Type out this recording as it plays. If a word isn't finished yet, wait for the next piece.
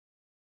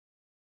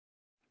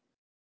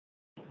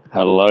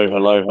Hello,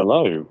 hello,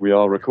 hello. We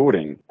are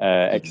recording.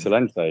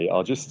 Excelente.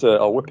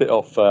 I'll whip it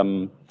off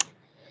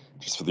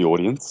just for the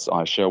audience.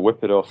 I shall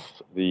whip it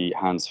off the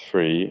hands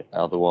free.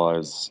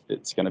 Otherwise,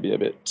 it's going to be a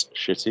bit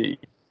shitty.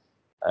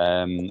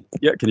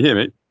 Yeah, can you hear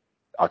me?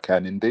 I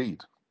can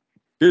indeed.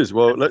 Good.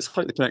 Well, let's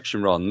hope the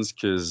connection runs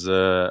because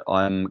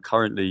I'm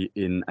currently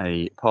in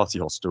a party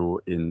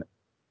hostel in,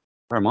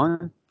 where am I?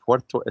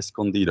 Puerto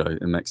Escondido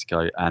in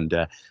Mexico, and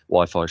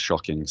Wi-Fi is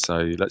shocking.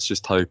 So let's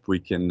just hope we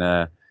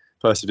can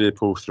persevere,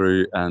 pull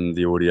through, and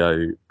the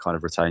audio kind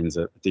of retains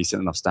a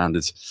decent enough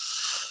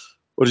standards.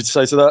 What did you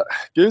say to that?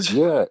 Good?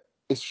 Yeah,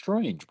 it's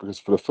strange because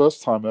for the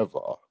first time ever,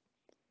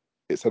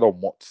 it said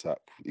on WhatsApp,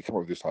 you come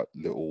up with this like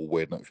little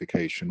weird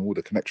notification, all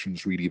the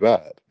connection's really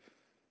bad.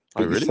 Oh,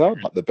 But you really?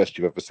 sound like the best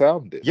you've ever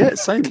sounded. Yeah,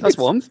 same. That's it's,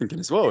 what I'm thinking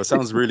as well. It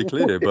sounds really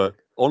clear, weird. but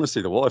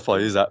honestly, the Wi-Fi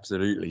is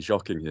absolutely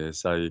shocking here.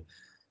 So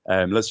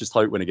let's just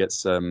hope when it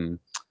gets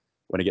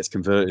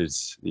converted,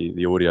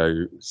 the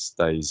audio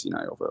stays,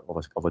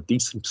 of a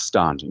decent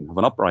standing, of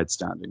an upright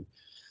standing.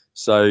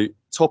 So,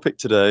 topic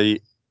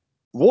today.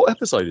 What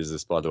episode is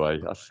this, by the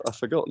way? I've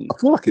forgotten. I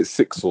feel like it's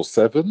 6 or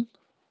 7.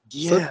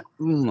 Yeah,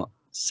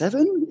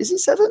 7? Is it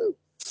 7? Could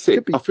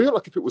Six. be I feel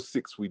like if it was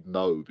 6, we'd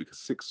know because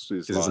 6 is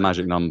because it's a like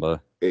magic number.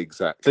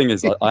 exactly. Thing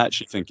is, I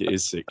actually think it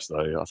is 6,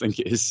 though. I think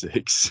it is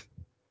 6.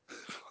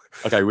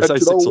 Okay, we'll And say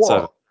do you know 6 or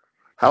 7. what?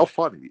 How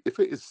funny! If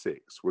it is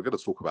 6, we're going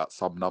to talk about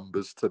some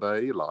numbers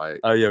today.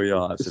 Like, Oh yeah, we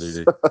are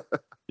absolutely.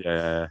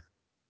 Yeah.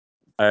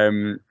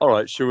 All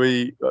right. Shall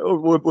we?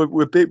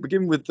 We'll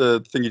begin with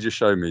the thing you just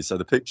showed me. So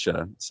the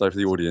picture. So for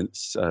the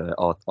audience,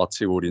 our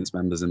two audience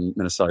members in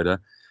Minnesota.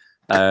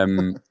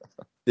 Um,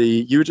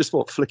 you were just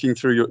flicking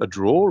through a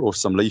drawer or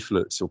some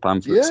leaflets or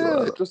pamphlets or yeah,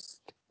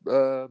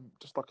 whatever.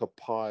 just like a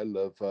pile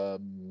of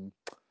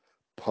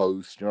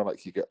post,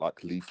 like you get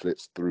like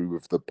leaflets through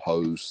with the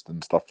post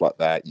and stuff like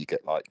that. You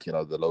get like,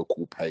 the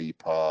local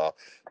paper,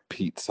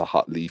 Pizza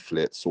Hut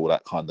leaflets, all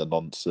that kind of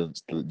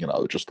nonsense,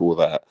 just all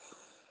that.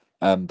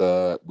 And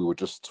we were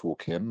just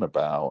talking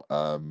about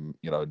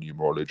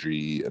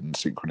numerology and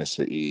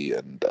synchronicity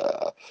and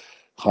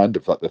kind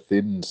of like the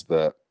things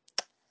that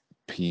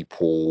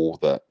people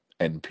that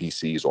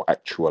NPCs or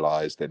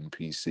actualized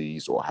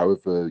NPCs or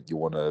however you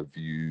want to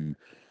view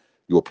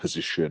your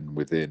position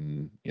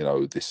within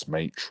this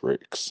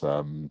matrix,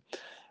 and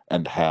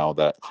how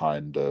that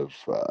kind of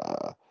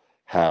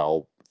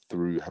how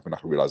through having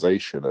like a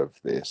realization of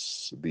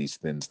these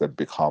things then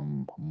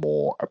become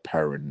more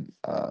apparent,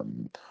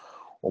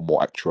 or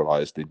more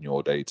actualized in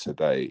your day to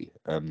day.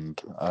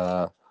 And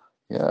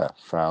yeah,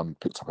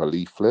 picked up a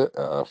leaflet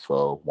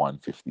for Wine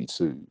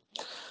 52.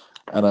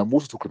 And I'm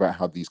also talking about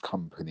how these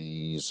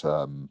companies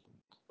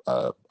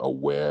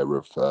aware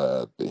of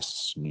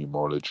this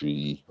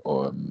numerology,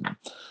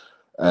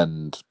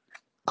 and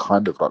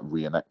kind of like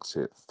reenact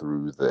it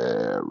through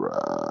their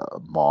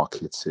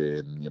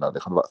marketing. They kind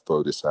of like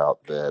throw this out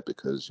there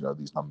because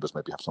these numbers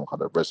maybe have some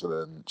kind of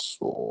resonance,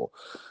 or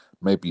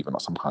maybe even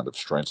like some kind of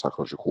strange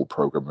psychological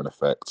programming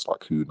effects.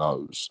 Like, who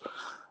knows?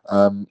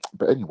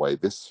 But anyway,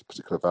 this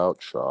particular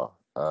voucher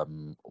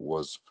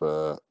was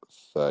for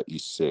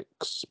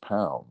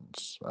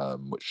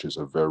 £36, which is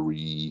a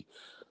very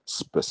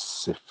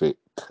specific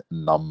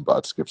number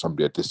to give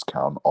somebody a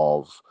discount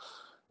of.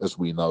 As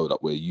we know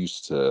that we're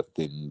used to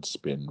things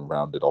being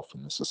rounded off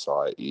in the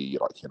society,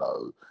 like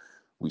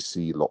we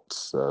see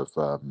lots of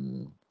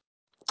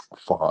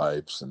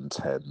fives and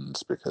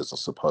tens because I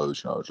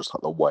suppose just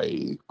like the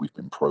way we've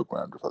been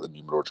programmed with like the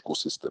numerological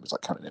system, it's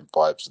like counting in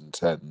fives and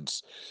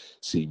tens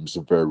seems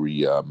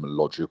very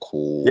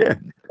logical. Yeah.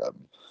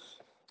 And,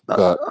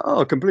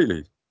 but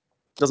Completely.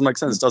 Doesn't make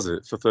sense, does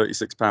it? For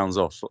 £36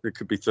 off, it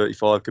could be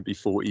 35, could be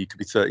 40, could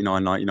be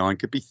 39.99,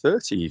 could be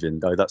 30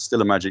 even. Though that's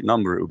still a magic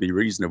number, it would be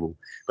reasonable.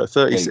 But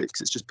 36,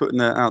 it's just putting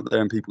that out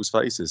there in people's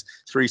faces.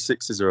 3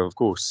 sixes are of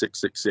course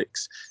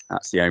 666.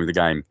 That's the aim of the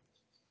game.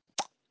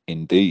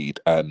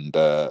 Indeed, and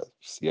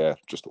yeah,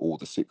 just all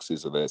the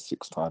sixes are there,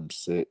 6 times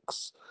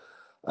 6,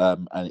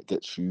 and it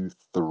gets you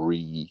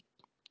 3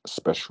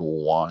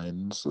 special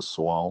wines as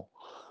well.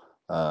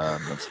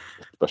 And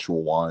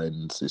special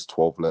wines is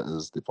 12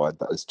 letters. Divide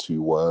that as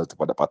 2 words.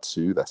 Divide that by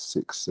 2. That's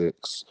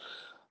 66.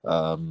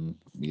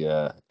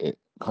 Yeah, it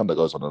kind of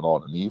goes on and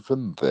on. And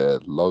even their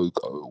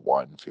logo,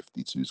 Wine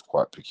 52, is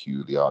quite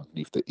peculiar.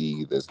 Underneath the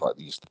E, there's like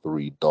these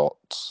 3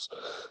 dots.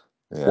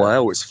 Yeah.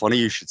 Well, it's funny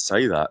you should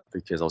say that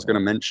because I was going to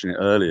mention it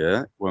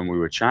earlier when we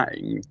were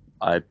chatting.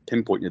 I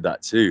pinpointed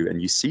that too,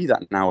 and you see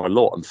that now a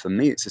lot. And for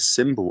me, it's a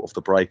symbol of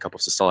the breakup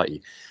of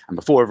society. And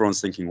before everyone's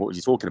thinking, what was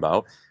he talking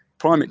about?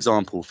 Prime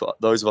example for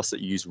those of us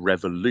that use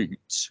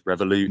Revolut.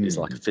 Revolut is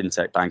like a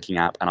fintech banking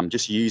app, and I'm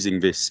just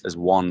using this as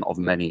one of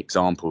many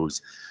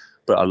examples.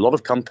 But a lot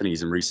of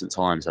companies in recent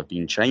times have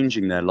been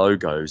changing their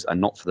logos,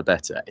 and not for the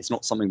better. It's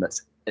not something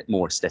that's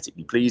more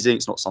aesthetically pleasing.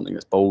 It's not something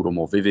that's bold or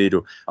more vivid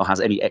or has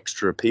any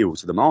extra appeal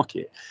to the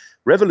market.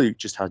 Revolut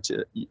just had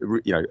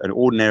an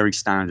ordinary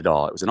standard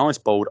R. It was a nice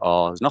bold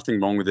R. There's nothing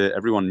wrong with it.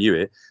 Everyone knew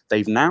it.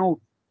 They've now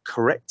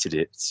corrected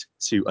it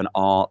to an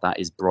R that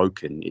is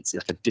broken. It's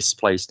like a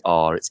displaced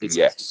R.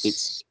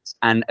 Yes.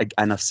 And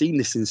I've seen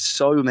this in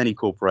so many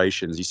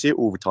corporations. You see it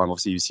all the time.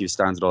 Obviously, you see a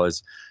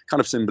standardized kind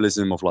of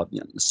symbolism of like, you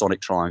know, Sonic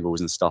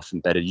triangles and stuff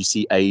embedded. You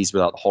see A's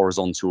without the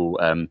horizontal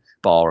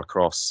bar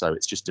across, so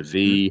it's just a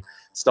V,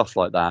 stuff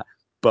like that.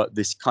 But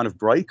this kind of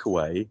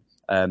breakaway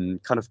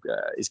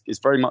is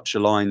very much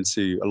aligned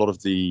to a lot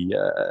of the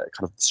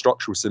kind of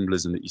structural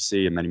symbolism that you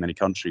see in many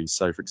countries.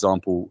 So, for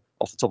example,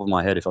 off the top of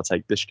my head, if I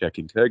take Bishkek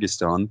in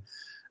Kyrgyzstan,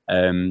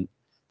 um,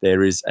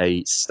 there is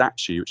a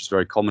statue which is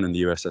very common in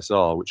the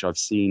USSR, which I've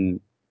seen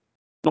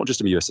not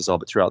just in the USSR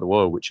but throughout the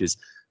world, which is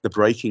the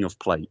breaking of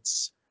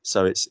plates.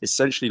 So it's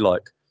essentially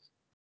like,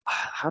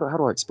 how do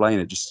I explain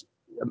it? Just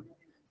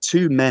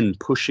two men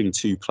pushing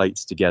two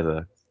plates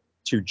together,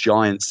 two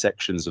giant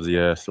sections of the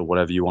earth, or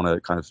whatever you want to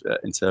kind of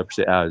interpret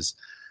it as.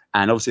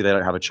 And obviously, they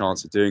don't have a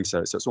chance of doing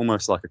so. So it's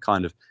almost like a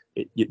kind of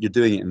you're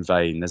doing it in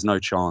vain. There's no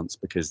chance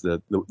because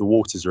the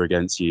waters are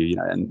against you, you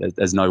know, and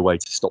there's no way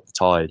to stop the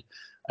tide.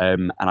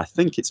 And I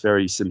think it's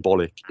very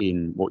symbolic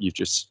in what you've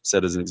just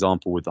said as an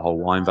example with the whole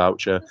wine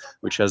voucher,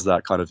 which has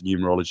that kind of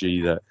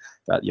numerology,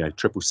 that you know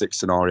 666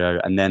 scenario,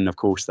 and then of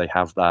course they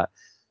have that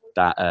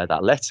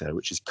letter,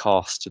 which is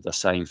cast to the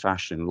same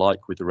fashion,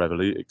 like with the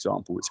Revolut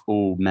example. It's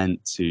all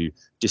meant to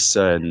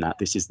discern that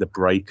this is the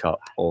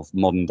breakup of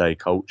modern day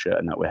culture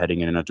and that we're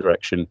heading in a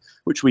direction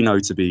which we know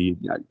to be,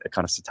 you know, a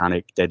kind of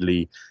satanic,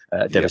 deadly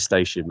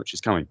devastation which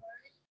is coming.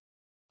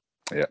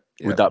 Yeah,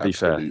 Would that be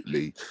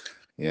absolutely fair?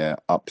 Yeah,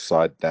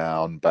 upside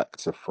down, back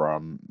to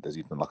front. There's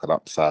even like an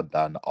upside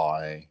down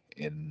eye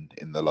in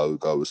the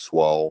logo as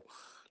well,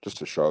 just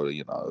to show,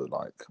 you know,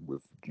 like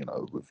with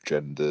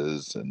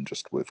genders and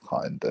just with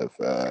kind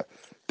of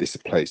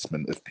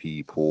displacement of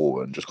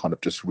people and just kind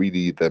of just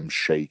really them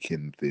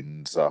shaking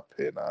things up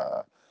in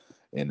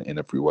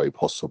every way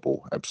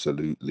possible.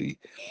 Absolutely.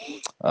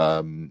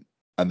 And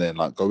then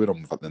like going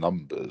on with like the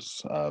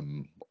numbers,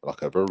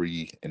 like a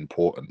very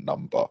important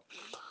number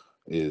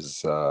is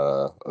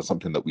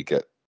something that we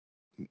get,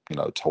 you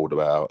know, told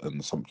about,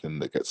 and something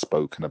that gets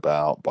spoken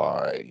about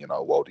by, you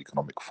know, World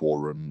Economic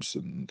Forums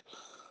and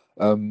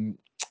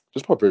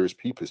just by various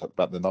people. It's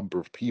about the number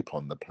of people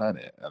on the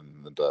planet,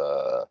 and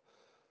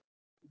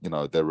you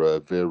know, there are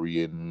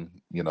varying,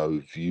 you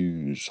know,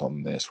 views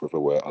on this, whether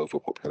we're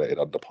overpopulated,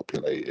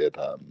 underpopulated.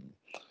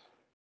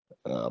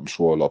 I'm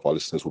sure a lot of our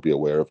listeners will be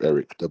aware of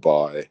Eric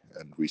Dubai,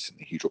 and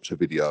recently he dropped a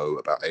video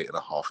about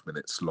 8.5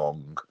 minutes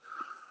long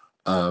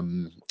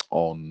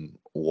on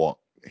what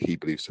he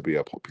believes to be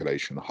a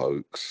population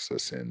hoax,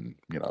 as in,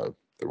 you know,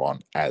 there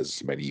aren't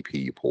as many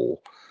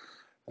people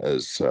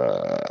as,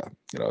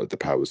 you know, the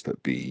powers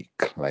that be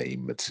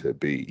claim to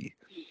be,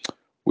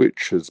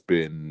 which has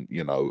been,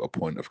 you know, a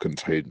point of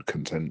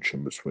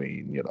contention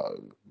between, you know,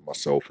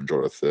 myself and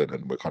Jonathan,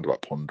 and we're kind of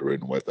like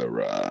pondering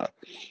whether,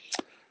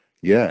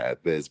 yeah,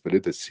 there's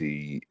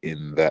validity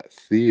in that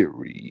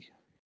theory.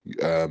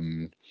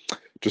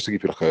 Just to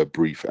give you like a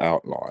brief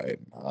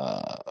outline,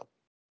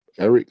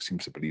 Eric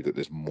seems to believe that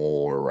there's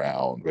more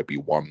around maybe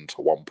 1 to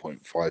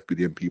 1.5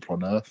 billion people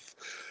on Earth,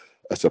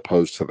 as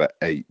opposed to the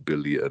 8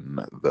 billion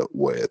that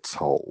we're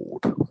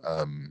told.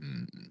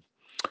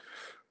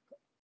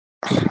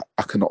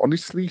 I can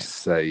honestly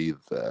say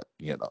that,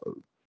 you know,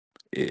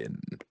 in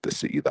the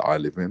city that I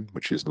live in,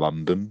 which is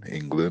London,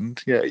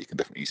 England, yeah, you can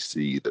definitely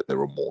see that there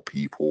are more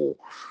people,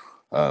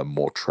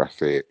 more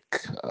traffic,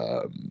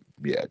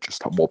 yeah,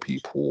 just more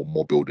people,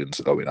 more buildings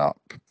are going up,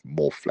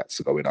 more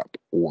flats are going up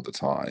all the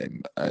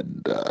time,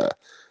 and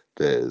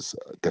there's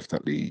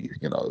definitely,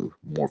 you know,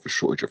 more of a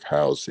shortage of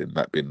housing.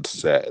 That being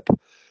said,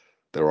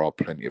 there are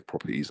plenty of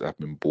properties that have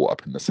been bought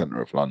up in the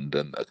centre of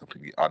London that are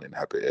completely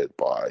uninhabited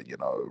by, you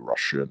know,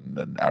 Russian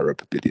and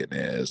Arab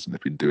billionaires, and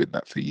they've been doing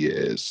that for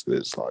years.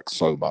 There's like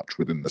so much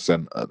within the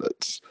centre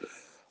that's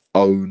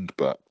owned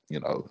but, you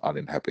know,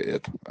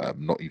 uninhabited,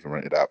 not even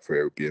rented out for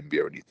Airbnb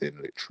or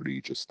anything, literally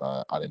just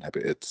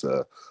uninhabited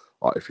to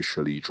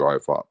artificially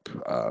drive up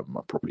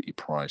property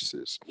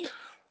prices.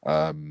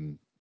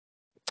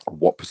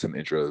 What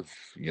percentage of,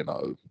 you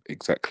know,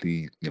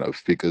 exactly, you know,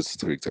 figures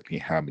to exactly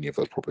how many of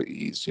those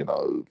properties, you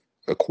know,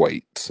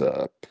 equate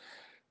to,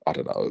 I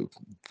don't know,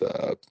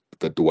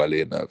 the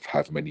dwelling of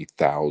however many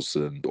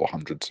thousand or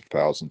hundreds of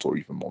thousands or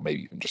even more,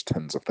 maybe even just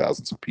tens of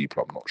thousands of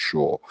people, I'm not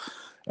sure.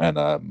 And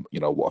you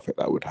know, what effect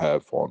that would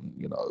have on,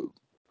 you know,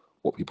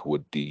 what people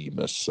would deem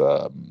as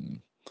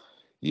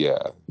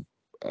yeah,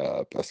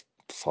 a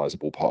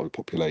sizable part of the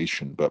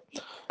population. But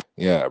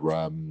yeah,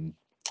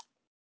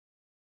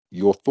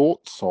 your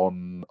thoughts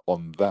on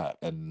that,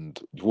 and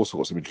you've also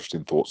got some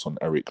interesting thoughts on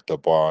Eric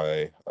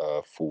Dubai,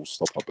 full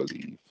stop, I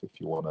believe, if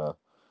you want to.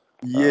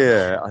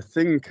 Yeah, I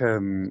think,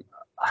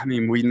 I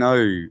mean, we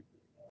know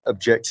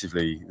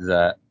objectively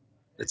that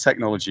the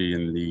technology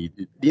and the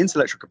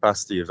intellectual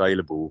capacity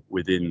available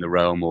within the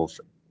realm of,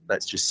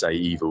 let's just say,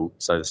 evil,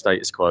 so the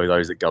status quo,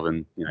 those that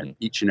govern, you know,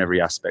 each and every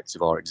aspect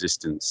of our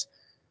existence,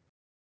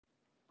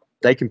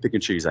 they can pick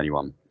and choose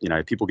anyone. You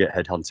know, people get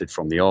headhunted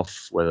from the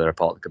off, whether they're a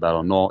part of the cabal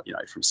or not, you know,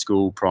 from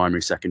school,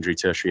 primary, secondary,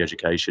 tertiary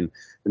education.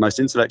 The most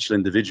intellectual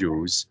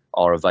individuals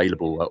are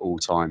available at all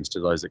times to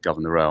those that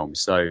govern the realm.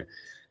 So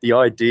the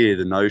idea,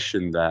 the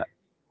notion that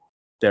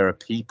there are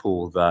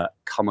people that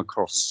come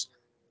across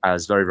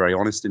as very, very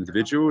honest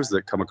individuals,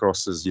 that come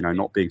across as,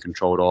 not being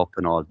controlled up,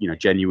 and are,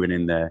 genuine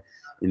in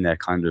their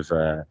kind of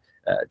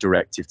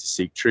directive to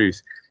seek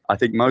truth. I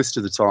think most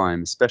of the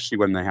time, especially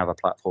when they have a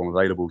platform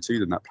available to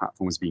them, that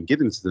platform is being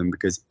given to them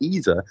because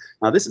either,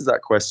 now this is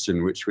that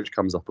question which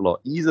comes up a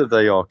lot, either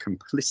they are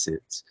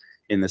complicit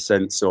in the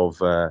sense of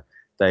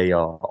they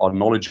are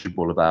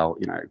knowledgeable about,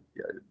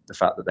 the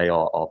fact that they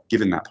are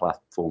given that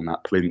platform,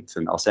 that plinth,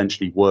 and are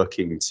essentially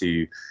working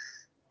to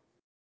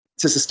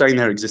sustain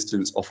their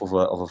existence off of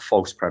a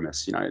false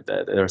premise.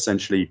 They're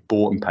essentially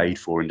bought and paid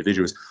for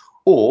individuals.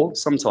 Or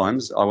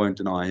sometimes, I won't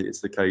deny,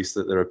 it's the case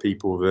that there are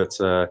people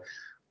that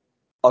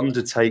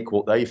undertake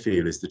what they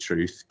feel is the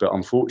truth, but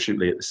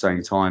unfortunately, at the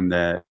same time,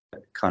 they're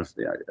kind of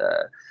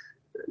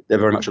they're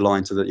very much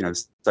aligned to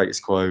the status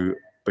quo,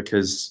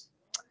 because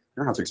I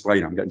don't know how to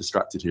explain it. I'm getting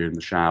distracted here in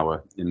the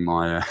shower in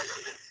my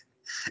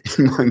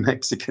in my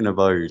Mexican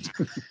abode.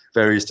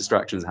 Various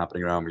distractions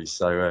happening around me.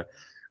 So.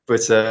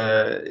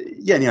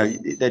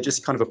 They're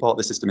just kind of a part of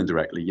the system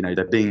indirectly.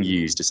 They're being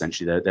used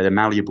essentially. They're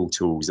malleable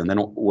tools, and they're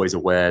not always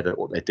aware that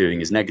what they're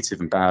doing is negative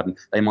and bad. And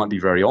they might be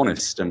very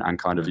honest and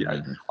kind of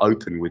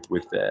open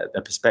with their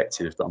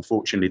perspective, but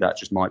unfortunately, that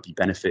just might be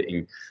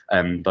benefiting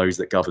those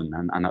that govern,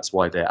 and that's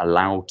why they're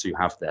allowed to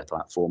have their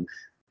platform.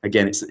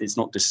 Again, it's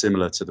not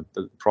dissimilar to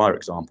the prior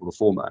example, the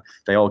former.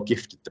 They are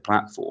gifted the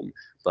platform,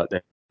 but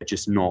they're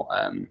just not,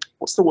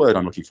 what's the word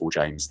I'm looking for,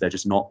 James? They're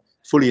just not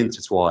fully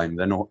intertwined.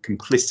 They're not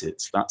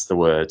complicit. That's the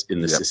word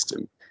in the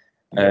system.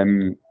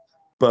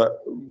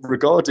 But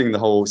regarding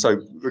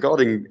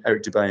regarding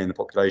Eric Dubay and the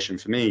population,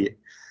 for me,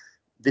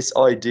 this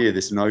idea,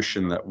 this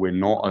notion that we're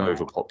not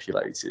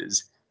overpopulated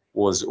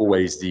was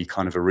always the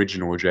kind of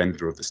original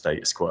agenda of the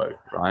status quo,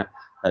 right?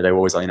 They were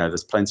always like,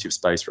 there's plenty of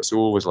space for us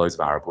all, there's loads of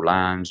arable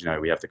land,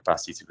 we have the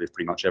capacity to live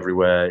pretty much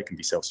everywhere, it can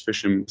be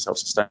self-sufficient,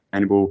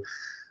 self-sustainable.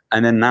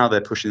 And then now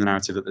they're pushing the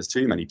narrative that there's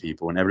too many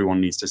people and everyone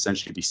needs to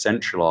essentially be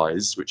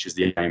centralized, which is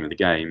the aim of the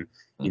game,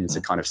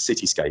 into kind of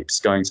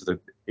cityscapes, going to the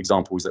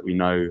examples that we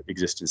know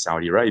exist in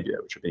Saudi Arabia,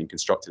 which are being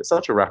constructed at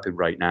such a rapid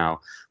rate now,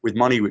 with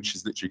money which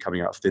is literally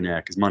coming out of thin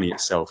air, because money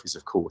itself is,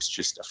 of course,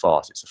 just a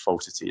farce. It's a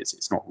falsity.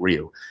 It's not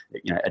real.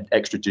 An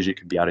extra digit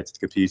can be added to the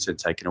computer and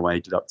taken away,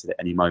 deducted at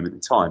any moment in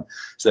time.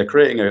 So they're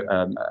creating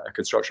a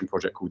construction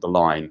project called The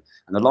Line.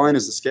 And The Line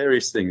is the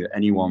scariest thing that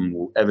anyone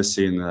will ever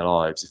see in their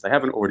lives. If they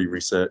haven't already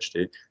researched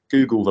it,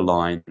 Google The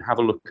Line, have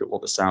a look at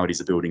what the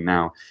Saudis are building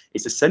now.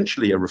 It's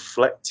essentially a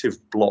reflective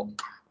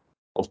block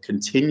of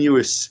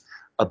continuous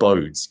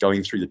abodes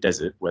going through the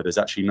desert where there's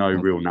actually no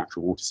real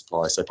natural water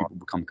supply. So people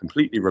become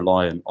completely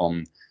reliant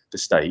on the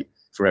state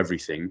for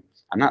everything.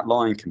 And that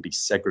line can be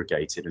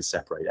segregated and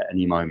separated at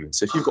any moment.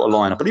 So if you've got a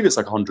line, I believe it's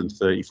like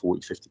 130,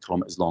 40, 50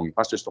 kilometers long.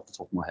 That's just off the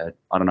top of my head.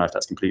 I don't know if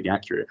that's completely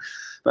accurate.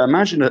 But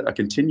imagine a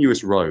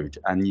continuous road,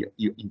 and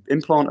you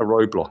implant a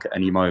roadblock at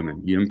any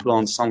moment. You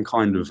implant some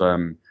kind of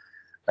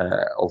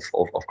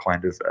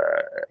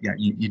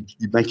you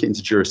make it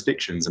into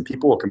jurisdictions, and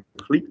people are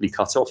completely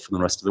cut off from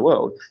the rest of the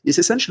world. It's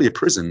essentially a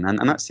prison, and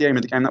that's the aim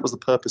of the game. That was the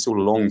purpose all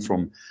along,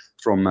 from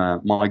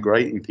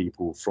migrating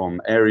people from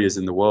areas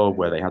in the world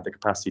where they had the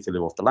capacity to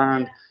live off the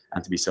land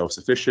and to be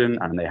self-sufficient,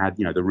 and they had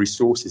the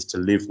resources to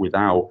live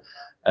without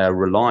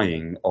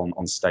relying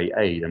on state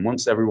aid. And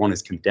once everyone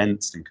is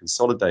condensed and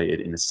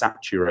consolidated in a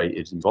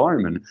saturated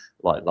environment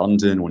like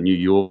London or New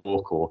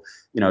York or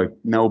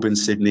Melbourne,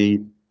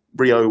 Sydney,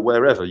 Rio,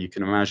 wherever you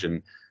can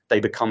imagine, they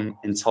become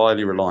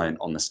entirely reliant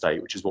on the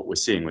state, which is what we're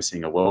seeing. We're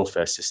seeing a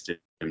welfare system.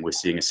 We're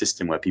seeing a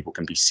system where people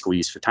can be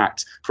squeezed for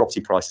tax.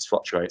 Property prices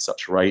fluctuate at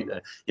such a rate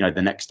that,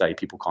 the next day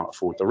people can't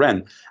afford the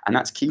rent. And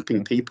that's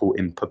keeping people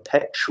in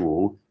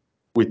perpetual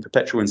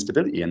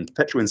instability. And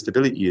perpetual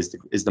instability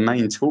is the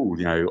main tool,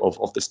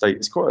 of the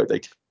status quo.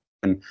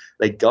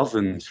 They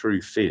govern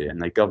through fear,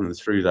 and they govern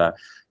through that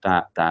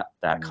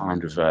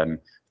kind of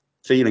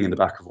feeling in the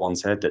back of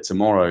one's head that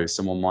tomorrow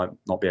someone might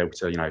not be able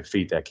to,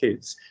 feed their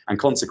kids. And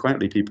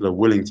consequently, people are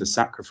willing to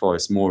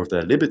sacrifice more of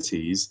their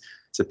liberties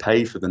to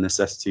pay for the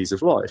necessities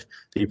of life.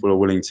 People are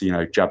willing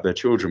to, jab their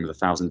children with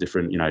 1,000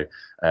 different,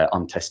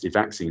 untested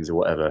vaccines or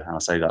whatever. And I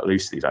say that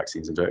loosely,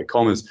 vaccines in inverted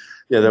commas.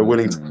 Yeah, they're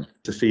willing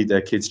to feed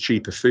their kids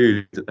cheaper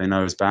food that they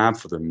know is bad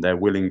for them. They're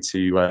willing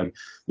to,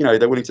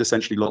 they're willing to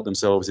essentially lock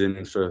themselves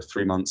in for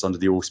 3 months under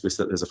the auspice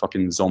that there's a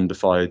fucking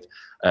zombified,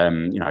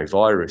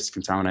 virus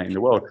contaminating the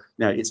world.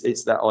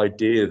 It's that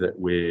idea that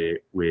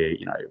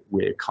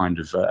we're kind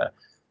of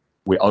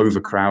we're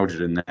overcrowded,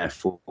 and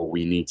therefore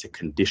we need to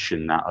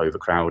condition that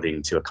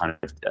overcrowding to a kind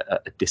of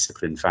a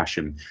disciplined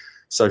fashion.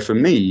 So for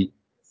me,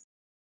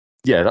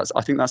 I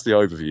think that's the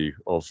overview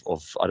of.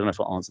 I don't know if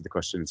I answered the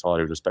question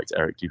entirely with respect to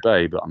Eric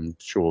Dubay, but I'm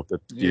sure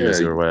the viewers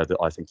are aware that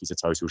I think he's a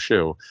total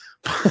shill.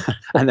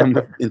 And then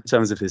in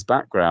terms of his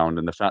background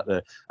and the fact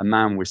that a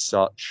man with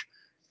such,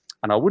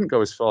 and I wouldn't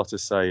go as far to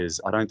say as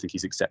I don't think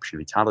he's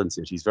exceptionally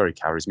talented. He's very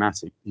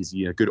charismatic. He's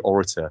a good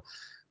orator.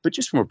 But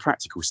just from a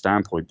practical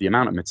standpoint, the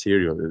amount of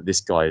material that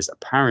this guy is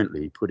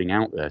apparently putting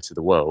out there to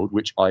the world,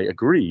 which I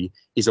agree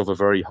is of a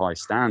very high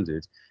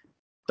standard,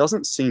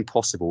 doesn't seem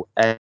possible,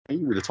 A,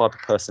 with the type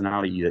of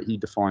personality that he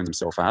defines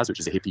himself as, which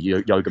is a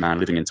hippie yoga man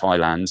living in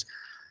Thailand.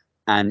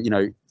 And,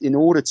 in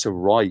order to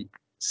write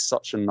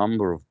such a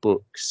number of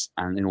books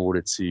and in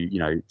order to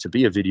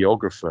be a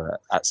videographer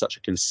at such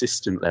a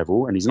consistent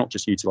level, and he's not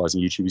just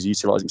utilizing YouTube, he's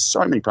utilizing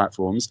so many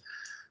platforms,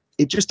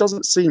 it just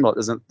doesn't seem like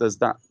there's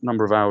that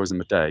number of hours in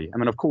the day. I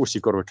mean, of course,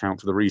 you've got to account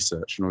for the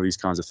research and all these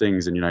kinds of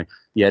things, and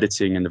the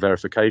editing and the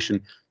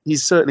verification.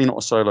 He's certainly not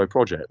a solo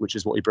project, which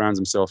is what he brands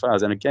himself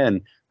as. And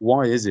again,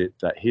 why is it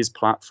that his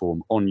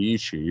platform on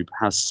YouTube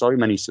has so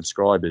many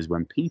subscribers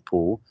when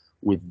people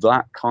with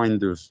that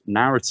kind of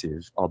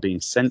narrative are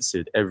being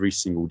censored every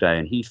single day,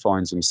 and he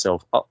finds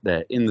himself up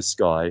there in the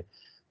sky,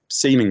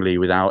 seemingly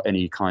without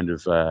any kind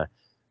of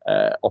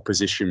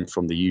opposition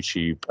from the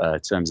YouTube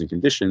terms and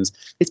conditions?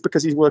 It's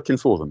because he's working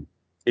for them.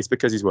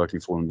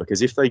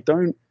 Because if they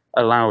don't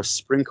allow a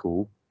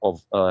sprinkle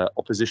of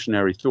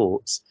oppositionary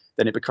thoughts,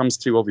 then it becomes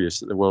too obvious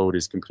that the world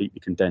is completely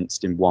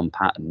condensed in one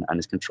pattern and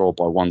is controlled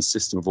by one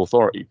system of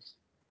authority.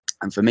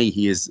 And for me,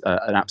 he is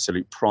an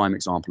absolute prime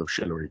example of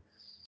shillery.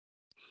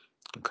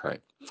 Okay.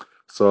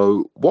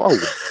 So what I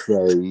would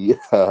say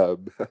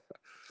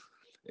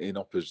in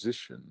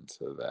opposition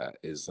to that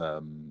is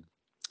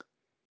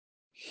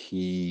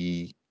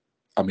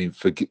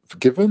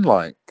given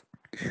like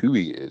who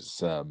he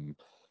is,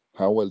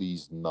 how well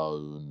he's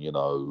known,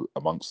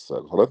 amongst I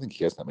don't think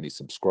he has that many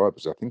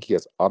subscribers. I think he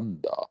has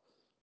under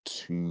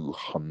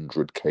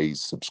 200k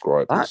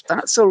subscribers.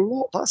 That's a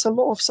lot. That's a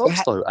lot of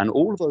subs, though, and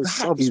all of those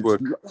subs were,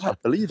 I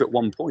believe, at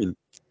one point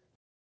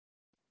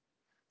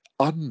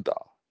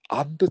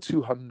under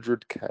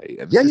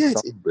 200k, and this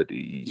is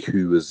somebody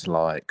who has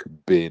like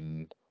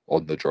been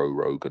on the Joe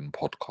Rogan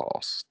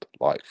podcast,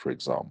 like, for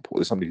example.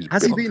 There's somebody who's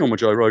has he been on the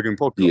Joe Rogan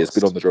podcast? He has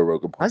been on the Joe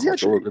Rogan podcast. Has he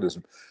actually?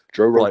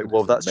 Joe Rogan. Right.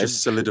 Well, that's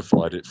just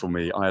solidified it for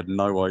me. I had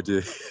no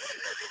idea.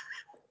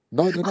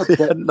 No. I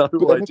had no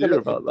idea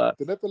about that.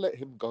 They never let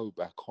him go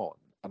back on.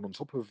 And on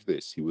top of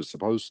this, he was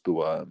supposed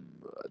to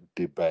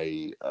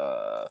debate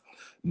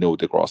Neil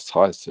deGrasse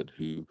Tyson,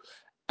 who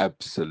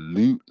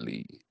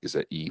absolutely is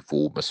an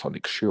evil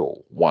Masonic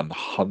shill.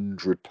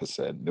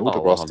 100%. Neil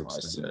deGrasse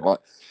Tyson, like,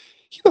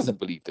 he doesn't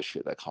believe the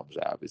shit that comes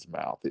out of his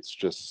mouth. It's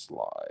just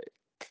like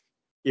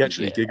he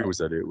actually giggles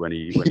at it when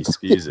he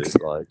spews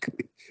it. Like,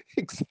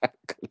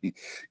 exactly.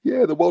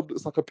 Yeah, the world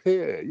looks like a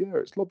pear. Yeah,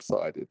 it's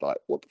lopsided. Like,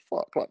 what the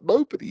fuck? Like,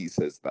 nobody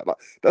says that. Like,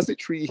 that's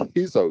literally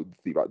his own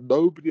thing. Like,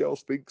 nobody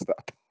else thinks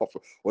that. Or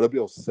nobody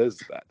else says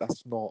that.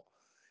 That's not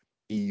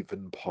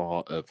even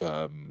part of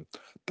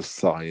the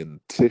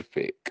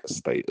scientific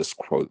status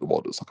quo. The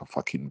world looks like a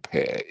fucking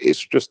pear.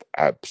 It's just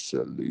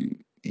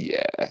absolute.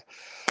 Yeah.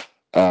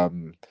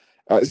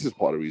 This is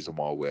part of the reason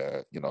why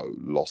we're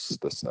lost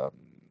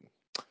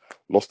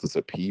as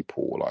a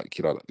people, like,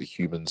 like the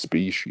human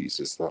species,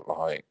 is that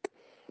like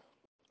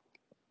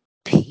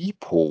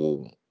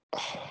people's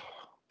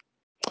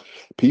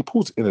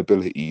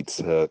inability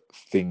to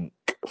think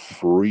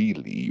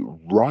freely,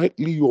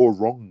 rightly or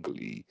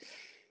wrongly.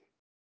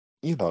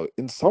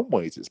 In some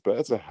ways it's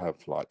better to have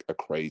like a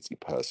crazy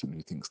person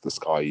who thinks the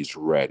sky is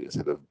red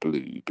instead of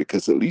blue,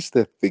 because at least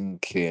they're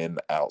thinking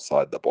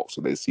outside the box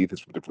and they see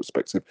this from a different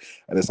perspective,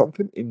 and there's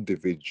something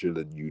individual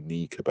and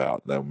unique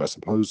about them as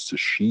opposed to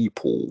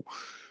sheeple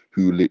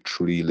who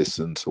literally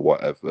listen to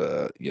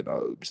whatever,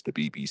 Mr.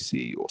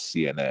 BBC or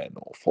CNN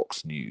or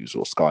Fox News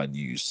or Sky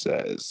News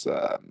says,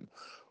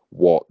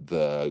 what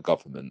the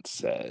government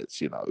says.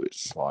 It's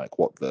like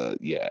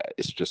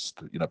it's just,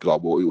 like,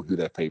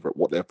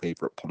 what their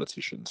favorite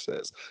politician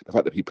says. The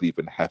fact that people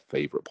even have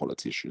favorite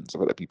politicians, the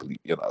fact that people,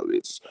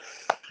 it's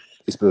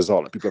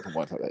bizarre. Like, people haven't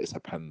worked like that. It's a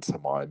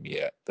pantomime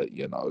yet that,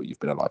 you've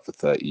been alive for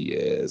 30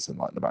 years and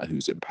like no matter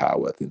who's in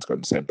power, things go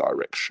in the same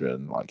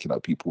direction. Like,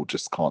 people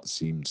just can't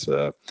seem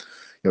to,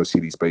 see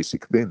these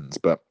basic things.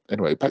 But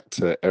anyway, back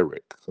to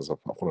Eric, because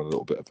I've gone on a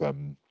little bit of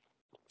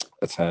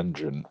a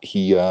tangent.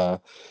 He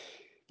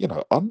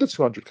under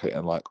 200k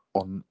and like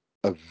on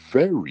a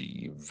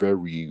very,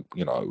 very,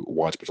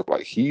 widespread,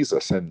 like, he's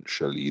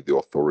essentially the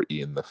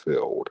authority in the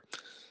field.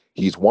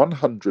 He's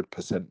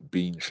 100%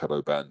 being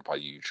shadow banned by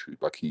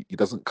YouTube. Like, he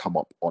doesn't come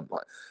up on,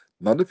 like,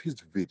 none of his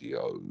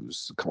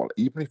videos come on.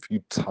 Even if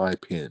you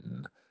type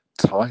in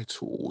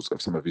titles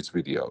of some of his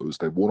videos,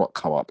 they will not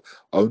come up.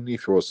 Only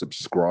if you're a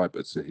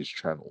subscriber to his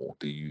channel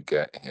do you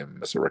get him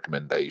as a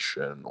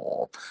recommendation.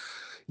 Or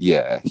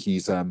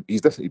he's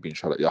definitely been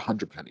shadow.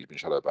 100% he's been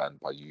shadow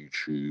banned by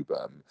YouTube.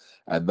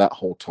 And that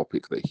whole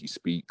topic that he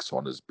speaks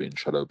on has been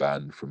shadow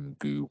banned from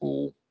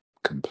Google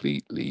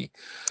completely.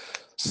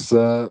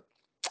 So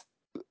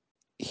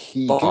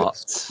he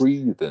gets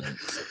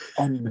credence,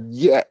 and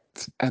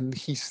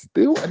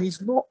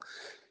he's not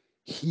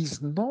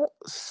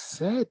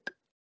said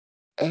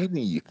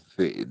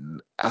anything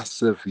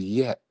as of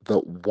yet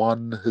that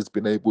one has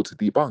been able to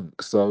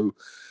debunk. So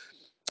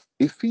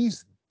if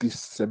he's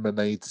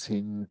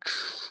disseminating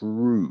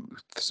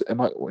truths, and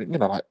like, when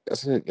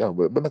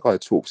the guy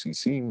talks, he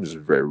seems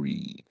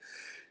very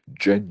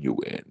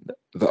genuine.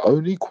 The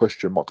only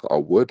question mark that I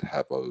would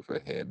have over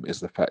him is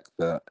the fact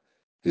that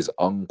his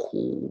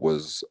uncle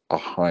was a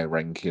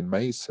high-ranking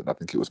Mason. I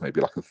think it was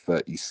maybe like a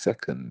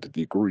 32nd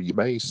degree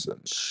Mason,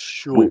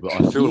 Sure, but which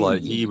I feel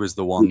like he was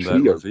the one which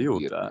that he openly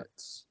revealed that.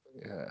 admits.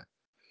 Yeah,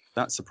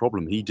 That's the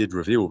problem. He did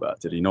reveal that,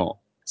 did he not?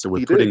 So we're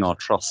he putting did. our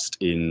trust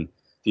in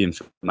the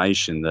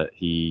information that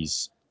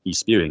he's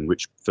spewing,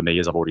 which for me,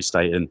 as I've already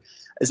stated,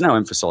 is now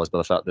emphasised by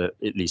the fact that,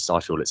 at least I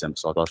feel it's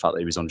emphasised by the fact that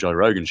he was on Joe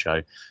Rogan's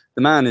show.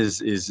 The man is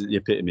the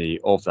epitome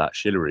of that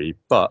shillery.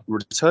 But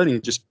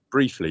returning just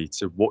briefly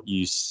to what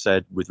you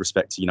said with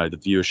respect to, the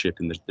viewership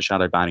and the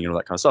shadow banning and all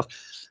that kind of stuff,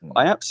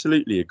 I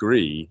absolutely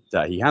agree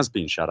that he has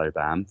been shadow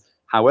banned.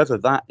 However,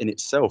 that in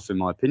itself, in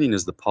my opinion,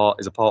 is a part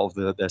of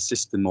their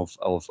system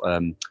of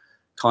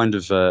kind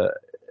of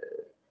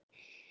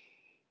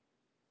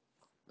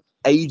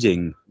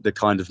aiding the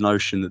kind of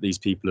notion that these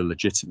people are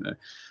legitimate.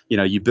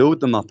 You build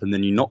them up and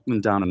then you knock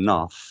them down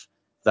enough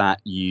that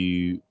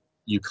you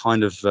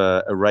kind of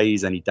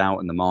erase any doubt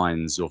in the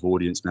minds of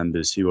audience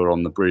members who are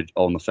on the bridge,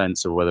 on the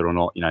fence, or whether or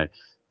not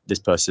this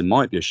person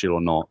might be a shill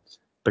or not,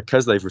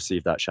 because they've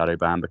received that shadow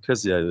ban,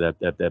 because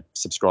their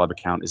subscriber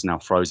count is now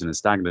frozen and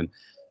stagnant.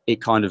 It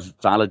kind of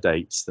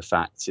validates the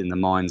fact in the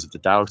minds of the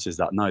doubters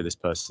that no, this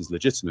person's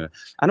legitimate.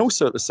 And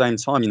also at the same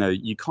time,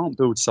 you can't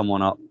build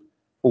someone up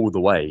all the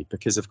way,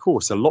 because of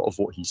course a lot of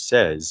what he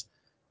says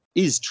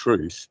is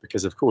truth,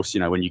 because of course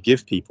when you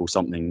give people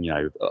something,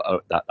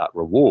 that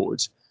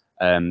reward,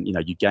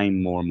 you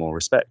gain more and more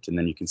respect, and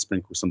then you can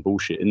sprinkle some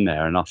bullshit in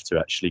there enough to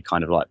actually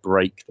kind of like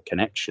break the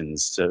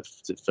connections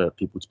for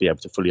people to be able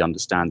to fully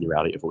understand the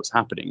reality of what's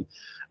happening.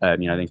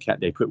 Then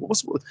they put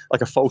what's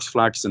like a false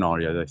flag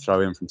scenario they throw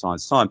in from time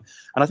to time,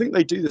 and I think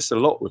they do this a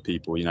lot with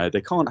people.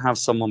 They can't have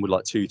someone with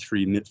like 2,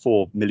 3,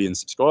 4 million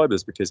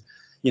subscribers, because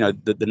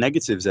the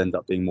negatives end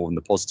up being more than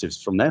the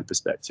positives from their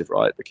perspective,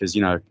 right? Because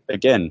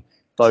again,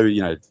 though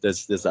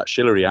there's that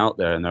shillery out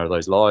there, and there are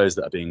those lies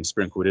that are being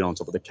sprinkled in on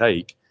top of the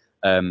cake.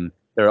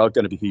 There are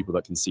going to be people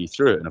that can see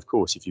through it, and of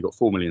course, if you've got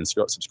 4 million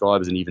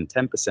subscribers and even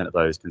 10% of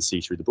those can see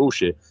through the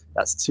bullshit,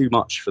 that's too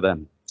much for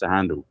them to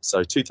handle.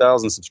 So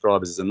 2,000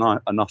 subscribers is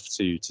enough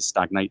to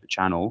stagnate the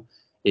channel.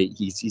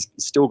 He's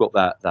still got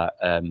that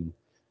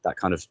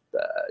kind of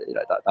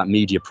that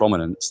media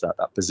prominence,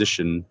 that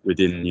position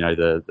within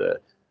the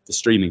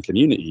streaming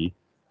community.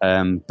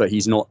 But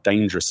he's not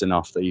dangerous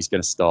enough that he's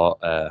going to start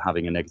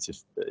having a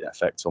negative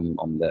effect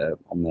on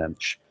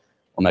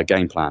their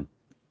game plan.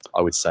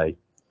 I would say,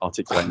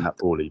 articulating that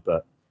poorly,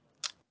 but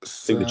I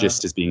think the So,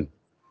 gist is being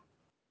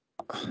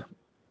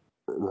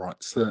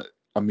right. So,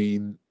 I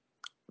mean,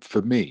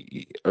 for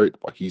me,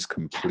 like he's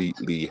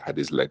completely had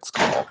his legs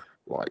cut off.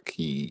 Like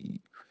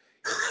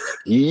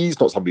he's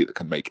not somebody that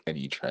can make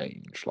any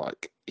change.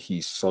 Like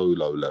he's so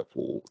low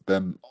level.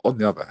 Then on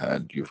the other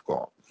hand, you've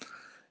got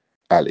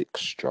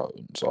Alex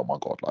Jones. Oh my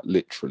god, like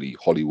literally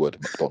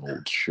Hollywood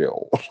McDonald's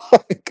shill.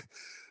 Like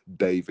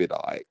David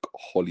Icke,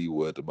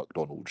 Hollywood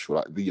McDonald's shill.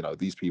 Like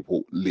these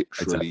people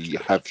literally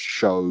exactly. have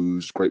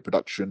shows, great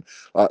production.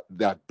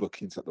 They have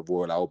bookings at the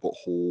Royal Albert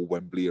Hall,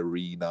 Wembley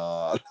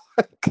Arena.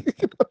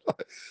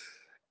 Like,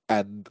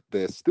 and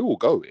they're still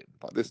going.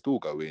 Like they're still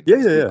going. Yeah,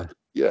 yeah, yeah.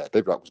 Yeah,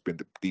 David Icke was been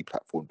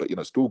deplatformed,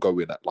 but still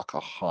going at like a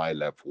high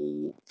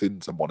level.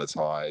 Things are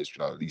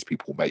monetized. These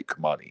people make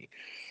money.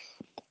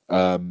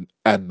 And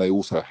they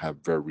also have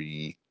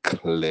very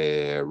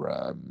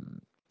clear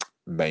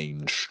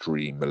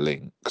mainstream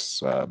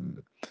links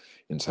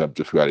in terms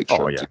of who Alex Oh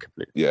Jones yeah, is.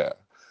 completely. Yeah.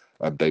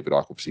 David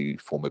Icke, obviously,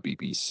 former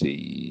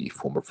BBC,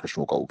 former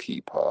professional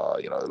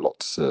goalkeeper,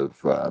 lots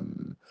of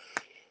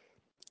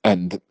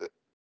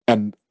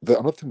and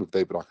another thing with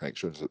David Icke and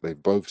Alex Jones is that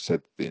they've both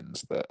said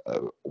things that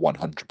are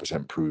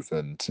 100%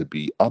 proven to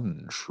be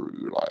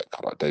untrue.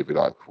 Like David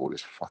Icke with all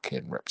this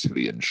fucking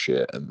reptilian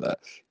shit, and that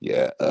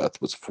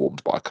Earth was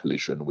formed by a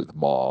collision with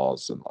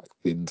Mars, and like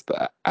things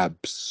that are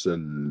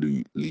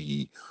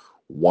absolutely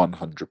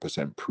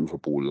 100%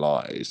 provable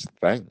lies.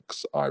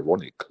 Thanks,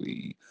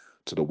 ironically,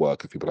 to the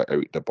work of people like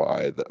Eric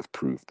Dubai that have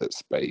proved that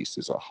space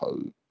is a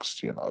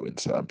hoax, in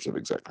terms of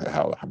exactly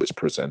how it's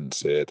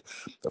presented.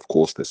 Of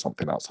course, there's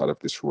something outside of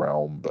this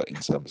realm, but in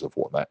terms of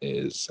what that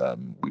is,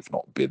 we've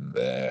not been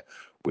there,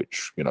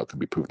 which, can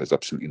be proven. There's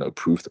absolutely no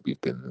proof that we've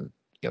been,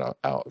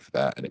 out of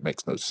that. And it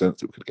makes no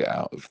sense that we could get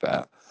out of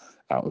that,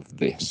 out of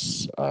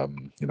this,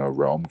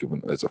 realm,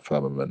 given that there's a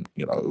firmament,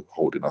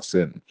 holding us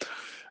in.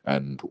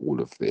 And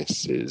all of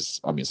this is,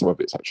 I mean, some of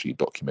it's actually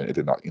documented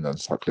in that,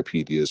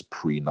 encyclopedias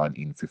pre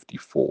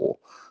 1954.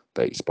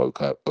 They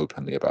spoke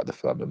openly about the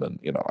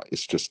firmament.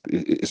 It's just,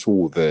 it's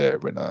all there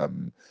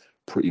and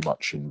pretty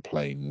much in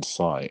plain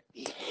sight.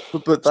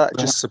 But that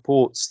just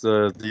supports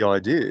the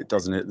idea,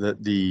 doesn't it?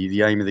 That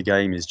the aim of the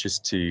game is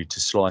just to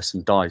slice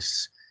and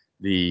dice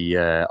the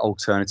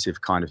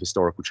alternative kind of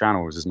historical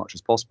channels as much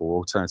as possible,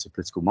 alternative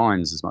political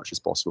minds as much as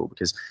possible,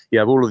 because you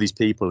have all of these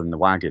people in the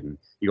wagon.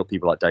 You got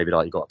people like David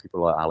Icke, you got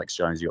people like Alex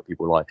Jones, you got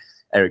people like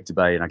Eric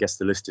Dubay, and I guess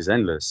the list is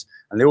endless.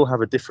 And they all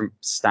have a different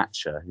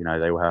stature.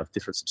 They all have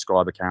different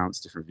subscriber counts,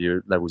 different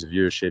levels of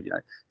viewership.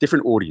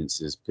 Different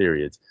audiences.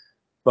 Period.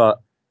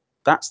 But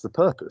that's the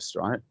purpose,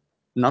 right?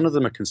 None of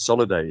them are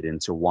consolidated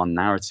into one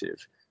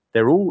narrative.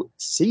 they're all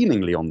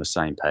seemingly on the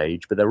same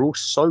page, but they're all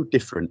so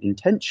different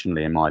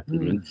intentionally, in my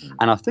opinion.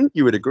 And I think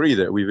you would agree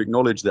that we've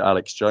acknowledged that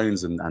Alex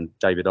Jones and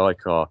David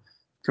Icke are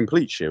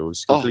complete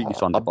shills, completely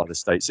funded by the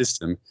state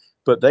system,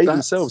 but they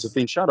themselves have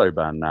been shadow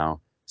banned now.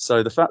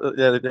 So the fact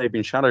that they've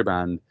been shadow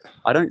banned,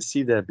 I don't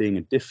see there being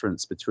a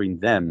difference between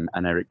them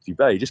and Eric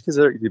Dubé. Just because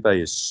Eric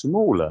Dubé is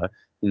smaller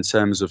in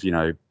terms of,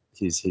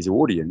 his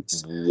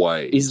audience,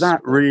 is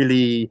that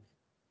really?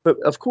 But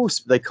of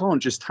course, they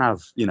can't just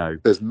have,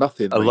 there's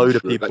nothing a load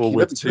of mainstream. Like people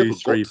with he never 2,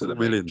 got 3, to the 4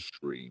 million.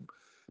 mainstream.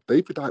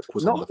 David Icke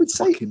was No, on I the would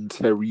say, fucking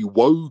Terry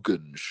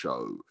Wogan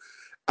show.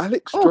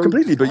 Alex oh, Jones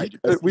completely. is But, like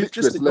but we've literally a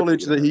just celebrity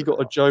acknowledged in that he got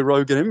America. a Joe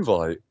Rogan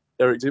invite.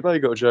 Eric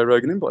Dubé got a Joe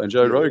Rogan invite, and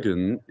Joe Yeah,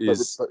 Rogan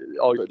is but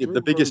Joe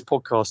the biggest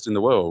podcast in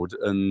the world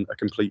and a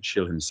complete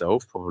shill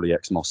himself, probably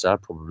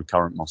ex-Mossad, probably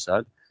current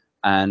Mossad.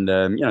 And,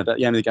 that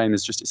the aim of the game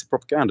is just, it's a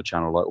propaganda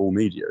channel like all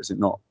media, is it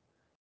not?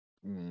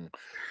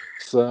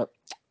 So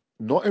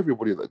not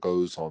everybody that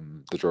goes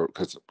on the Joe,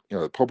 because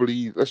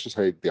probably, let's just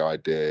say the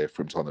idea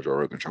for him to on the Joe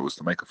Rogan show was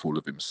to make a fool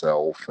of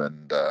himself,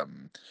 and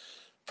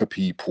for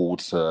people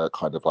to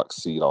kind of like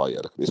see, like, yeah,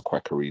 look at this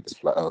quackery, this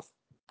flat earth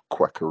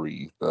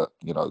quackery that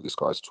this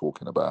guy's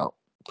talking about.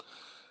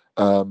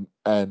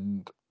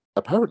 And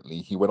apparently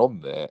he went on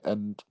there,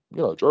 and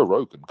Joe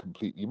Rogan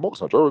completely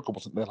mocks him. Joe Rogan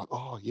wasn't there like,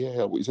 oh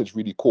yeah, what he said's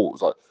really cool. It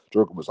was like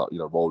Joe Rogan was like,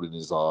 rolling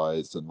his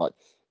eyes, and like,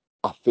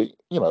 I think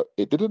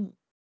it didn't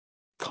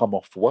come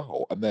off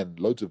well. And then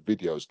loads of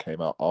videos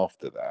came out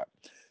after that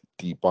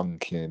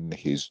debunking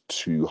his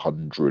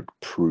 200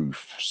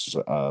 proofs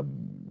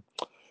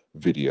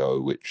video,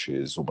 which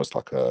is almost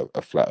like a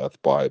flat earth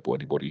Bible.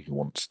 Anybody who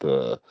wants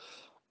to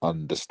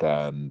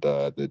understand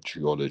the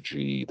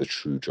geology, the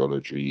true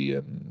geology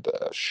and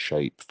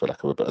shape, for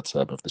lack of a better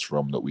term, of this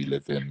realm that we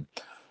live in,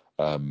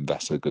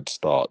 that's a good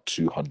start.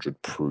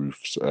 200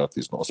 proofs, Earth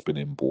is not a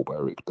spinning ball by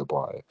Eric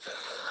Dubai.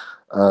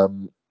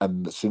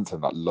 And since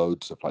then, like,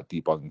 loads of like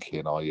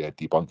debunking,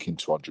 debunking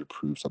 200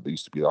 proofs. Like, there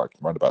used to be like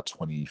around about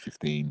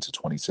 2015 to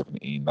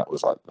 2017, that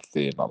was like the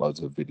thing, like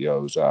loads of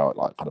videos out,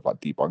 like kind of like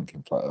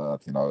debunking flat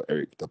Earth,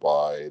 Eric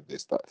Dubai,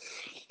 this, that.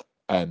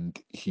 And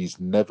he's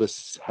never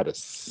had a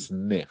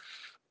sniff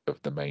of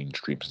the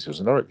mainstream since he was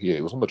in Eric. Yeah,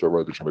 he was on the Joe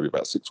Rogan show maybe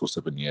about 6 or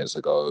 7 years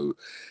ago.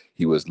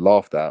 He was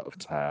laughed out of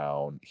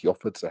town. He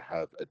offered to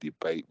have a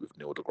debate with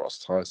Neil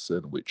deGrasse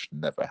Tyson, which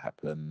never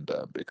happened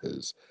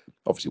because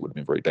obviously it would have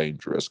been very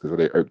dangerous. Because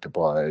Eric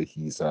Dubai,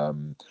 he's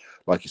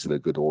like you said, a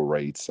good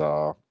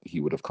orator.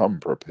 He would have come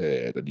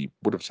prepared, and he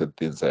would have said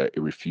things that are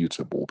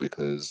irrefutable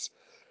because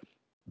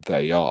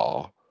they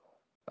are.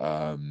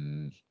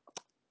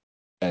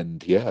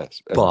 And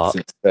yes, and But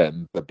since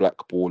then the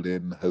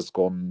blackballing has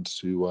gone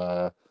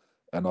to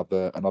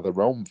another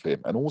realm for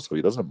him. And also,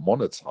 he doesn't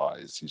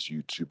monetize his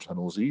YouTube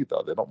channels either.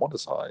 They're not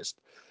monetized.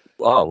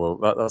 oh,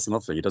 well, that's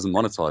another thing. He doesn't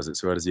monetize it.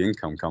 So where does the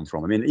income come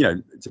from? I mean,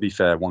 to be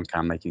fair, one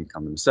can make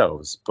income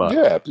themselves. But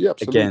Yeah, again,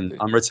 absolutely.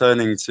 I'm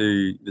returning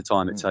to the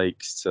time it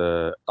takes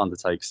to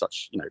undertake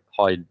such,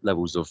 high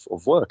levels of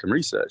work and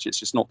research. It's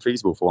just not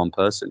feasible for one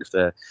person. If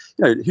they're,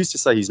 who's to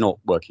say he's not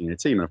working in a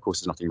team? And of course,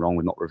 there's nothing wrong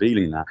with not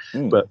revealing that.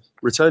 But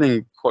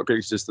returning quite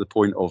quickly just to the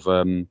point of,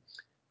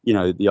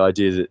 the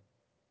idea that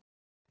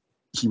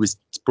he was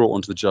brought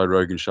onto the Joe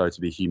Rogan show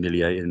to be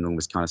humiliated and all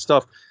this kind of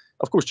stuff.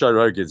 Of course, Joe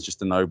Rogan is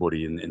just a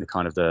nobody in the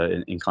kind of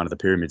the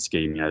pyramid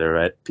scheme. There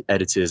are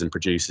editors and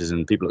producers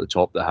and people at the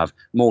top that have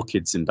more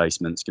kids in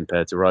basements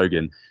compared to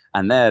Rogan,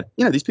 and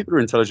these people are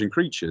intelligent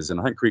creatures, and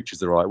I think creatures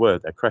is the right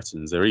word. They're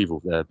cretins, they're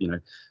evil,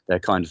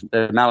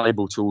 they're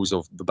malleable tools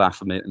of the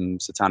Baphomet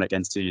and satanic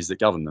entities that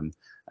govern them.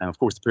 And of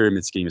course, the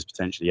pyramid scheme is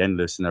potentially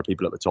endless, and there are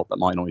people at the top that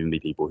might not even be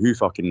people. Who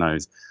fucking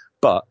knows?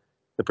 But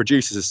the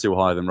producers are still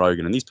higher than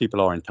Rogan, and these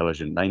people are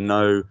intelligent. They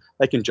know,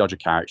 they can judge a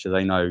character.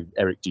 They know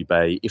Eric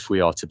Dubé, if we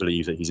are to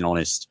believe that he's an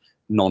honest,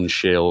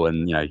 non-shill,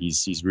 and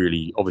he's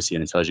really obviously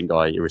an intelligent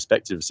guy,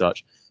 irrespective of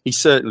such. He's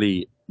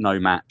certainly no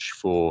match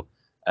for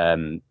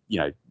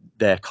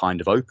their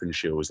kind of open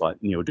shills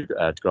like Neil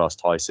deGrasse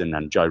Tyson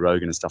and Joe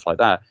Rogan and stuff like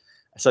that.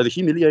 So the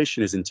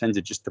humiliation is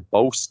intended just to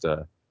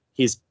bolster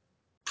his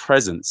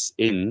presence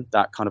in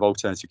that kind of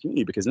alternative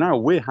community, because now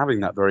we're having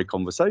that very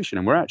conversation,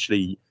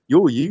 and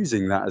you're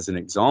using that as an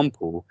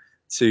example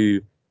to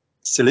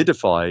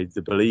solidify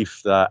the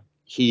belief that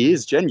he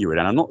is genuine.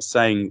 And I'm not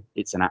saying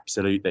it's an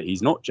absolute that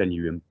he's not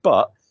genuine,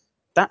 but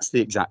that's the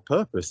exact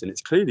purpose, and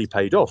it's clearly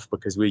paid off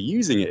because we're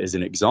using it as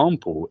an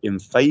example in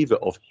favor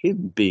of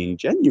him being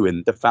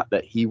genuine. The fact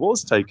that he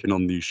was taken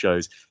on these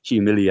shows,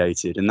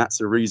 humiliated, and that's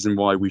the reason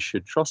why we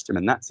should trust him,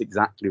 and that's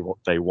exactly what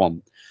they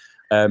want.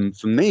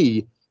 For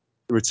me,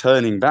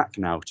 returning back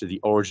now to the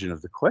origin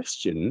of the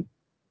question,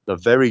 the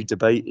very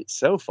debate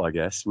itself, I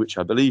guess, which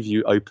I believe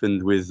you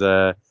opened with,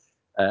 the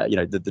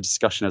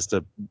discussion as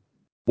to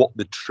what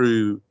the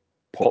true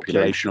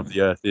population of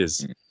the Earth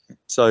is.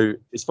 So,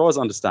 as far as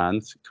I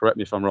understand, correct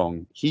me if I'm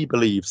wrong, he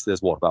believes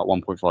there's about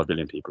 1.5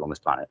 billion people on this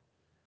planet.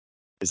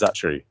 Is that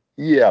true?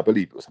 Yeah, I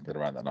believe it was something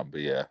around that number.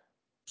 Yeah.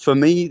 For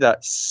me,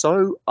 that's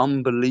so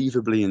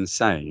unbelievably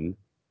insane,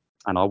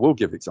 and I will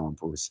give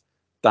examples,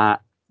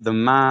 that the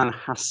man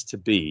has to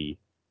be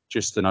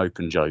just an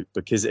open joke,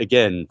 because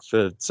again,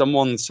 for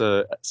someone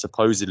to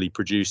supposedly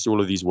produce all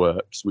of these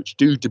works which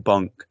do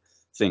debunk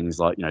things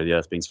like, you know, the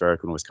Earth being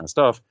spherical and all this kind of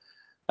stuff,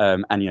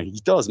 and you know, he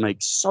does make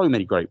so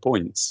many great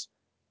points,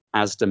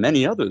 as do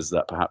many others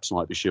that perhaps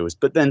might be shills.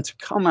 But then to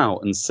come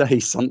out and say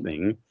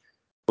something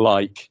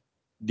like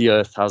the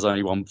Earth has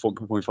only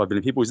 1.5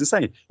 billion people is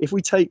insane. If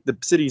we take the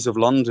cities of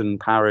London,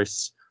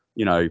 Paris,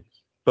 you know,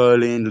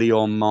 Berlin,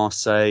 Lyon,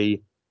 Marseille,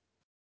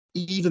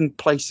 even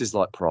places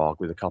like Prague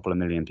with a couple of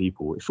million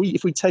people, if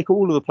we take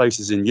all of the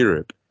places in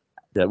Europe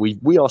that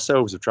we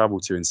ourselves have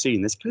traveled to and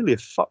seen, there's clearly a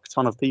fuck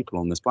ton of people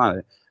on this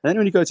planet. And then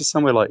when you go to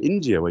somewhere like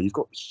India, where you've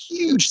got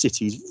huge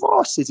cities,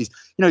 vast cities,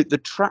 you know, the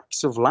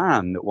tracts of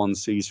land that one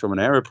sees from an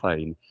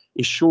aeroplane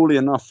is surely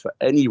enough for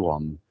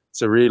anyone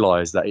to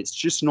realize that it's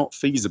just not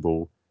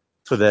feasible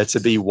for there to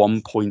be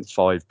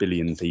 1.5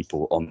 billion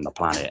people on the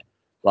planet.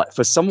 Like,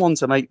 for someone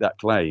to make that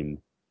claim,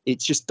 it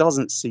just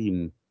doesn't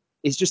seem,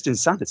 it's just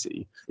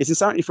insanity. It's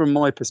insanity from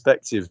my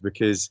perspective,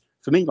 because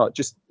for me, like,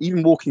 just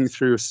even walking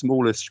through a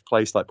smallish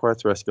place like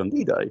Puerto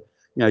Escondido, you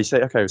know, you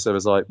say, okay, so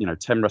there's like, you know,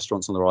 10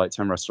 restaurants on the right,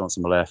 10 restaurants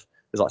on the left.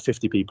 There's like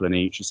 50 people in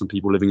each, and some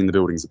people living in the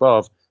buildings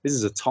above. This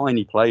is a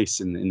tiny place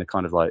in the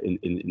kind of like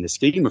in the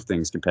scheme of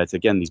things, compared to,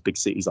 again, these big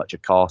cities like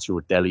Jakarta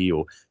or Delhi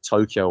or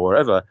Tokyo or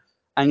wherever.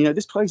 And, you know,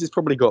 this place has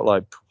probably got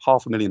like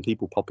 500,000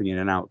 people popping in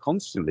and out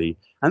constantly.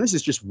 And this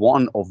is just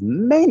one of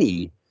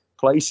many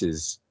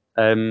places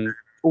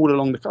all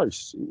along the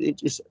coast.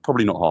 It's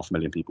probably not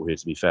 500,000 people here,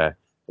 to be fair,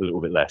 a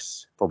little bit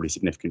less, probably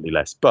significantly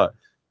less. But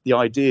the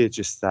idea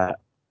just that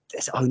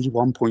there's only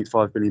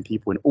 1.5 billion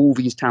people in all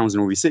these towns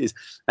and all these cities.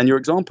 And your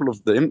example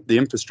of the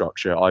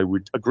infrastructure, I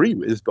would agree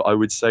with, but I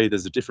would say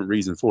there's a different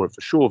reason for it.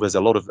 For sure, there's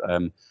a lot of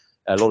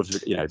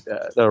you know,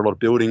 there are a lot of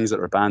buildings that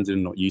are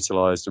abandoned, not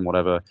utilised, and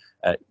whatever.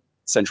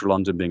 Central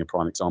London being a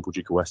prime example,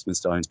 Duke of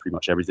Westminster owns pretty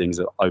much everything. He's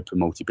an open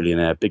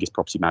multi-billionaire, biggest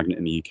property magnate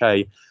in the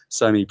UK.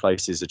 So many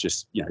places are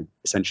just, you know,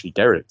 essentially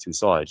derelict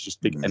inside, just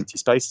big empty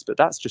spaces. But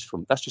that's just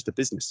a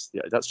business.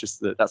 Yeah,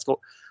 that's got,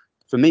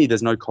 for me,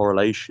 there's no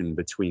correlation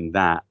between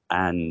that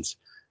and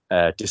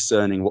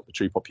discerning what the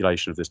true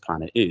population of this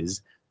planet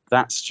is.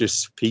 That's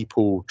just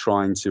people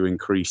trying to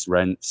increase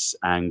rents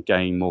and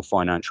gain more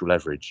financial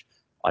leverage.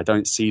 I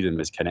don't see them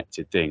as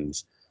connected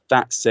things.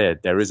 That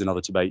said, there is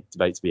another debate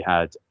to be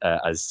had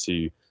as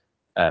to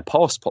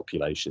past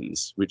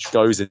populations, which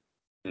goes in,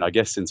 I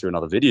guess, into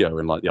another video,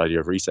 and like the idea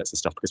of resets and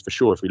stuff. Because for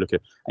sure, if we look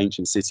at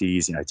ancient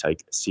cities, you know,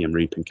 take Siem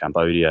Reap in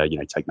Cambodia, you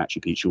know, take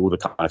Machu Picchu, all the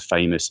kind of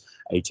famous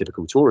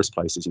atypical tourist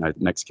places, you know,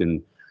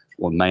 Mexican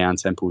or Mayan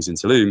temples in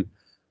Tulum,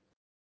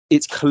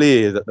 it's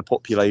clear that the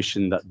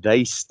population that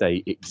they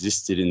state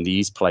existed in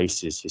these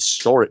places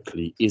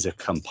historically is a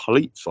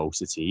complete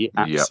falsity.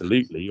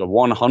 Absolutely. I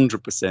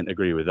 100%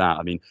 agree with that.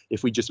 I mean,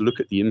 if we just look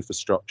at the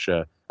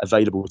infrastructure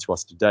available to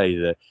us today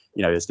that,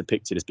 you know, is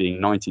depicted as being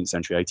 19th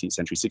century, 18th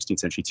century, 16th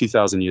century,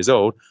 2000 years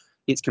old,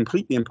 it's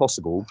completely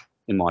impossible,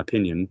 in my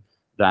opinion,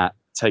 that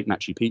take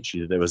Machu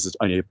Picchu, there was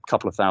only a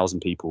couple of thousand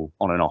people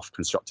on and off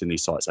constructing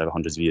these sites over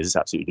hundreds of years. It's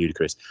absolutely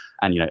ludicrous.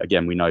 And, you know,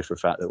 again, we know for a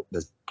fact that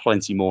there's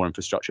plenty more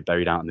infrastructure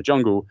buried out in the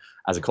jungle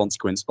as a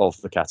consequence of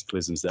the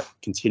cataclysms that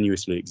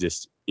continuously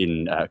exist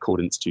in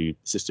accordance to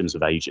systems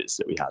of ages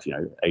that we have, you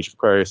know, age of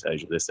Aquarius,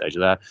 age of this, age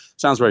of that.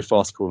 Sounds very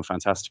farcical and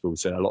fantastical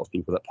to a lot of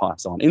people that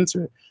perhaps aren't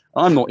into it.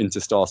 I'm not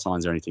into star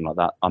signs or anything like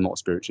that. I'm not a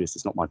spiritualist.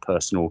 It's not my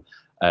personal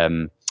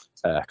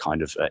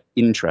kind of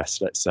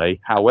interest, let's say.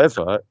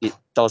 However, it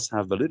does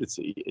have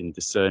validity in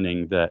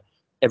discerning that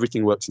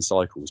everything works in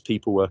cycles.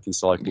 People work in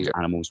cycles,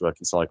 animals work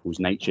in cycles.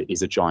 Nature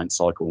is a giant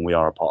cycle, and we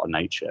are a part of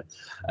nature.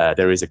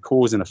 There is a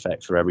cause and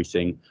effect for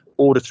everything.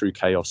 Order through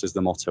chaos is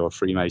the motto of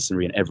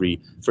Freemasonry and every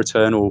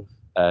fraternal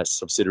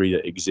subsidiary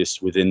that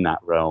exists within that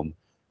realm.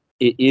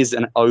 It is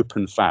an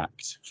open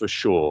fact, for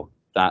sure,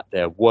 that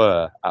there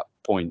were at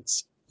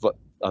points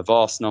a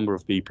vast number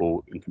of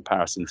people in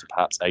comparison to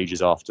perhaps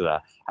ages after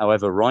that.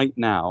 However, right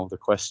now, the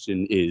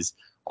question is,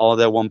 are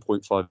there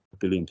 1.5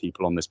 billion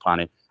people on this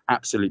planet?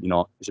 Absolutely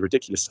not. It's a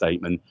ridiculous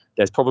statement.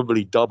 There's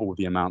probably double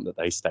the amount that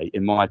they state,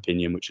 in my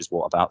opinion, which is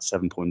what, about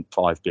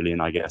 7.5 billion,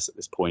 I guess, at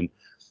this point.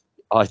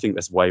 I think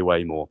there's way,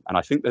 way more. And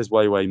I think there's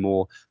way, way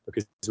more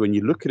because when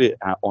you look at it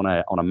on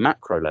a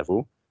macro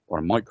level, or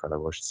a micro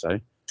level, I should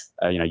say,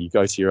 you know, you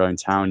go to your own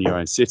town, your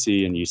own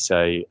city, and you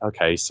say,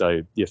 okay,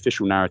 so the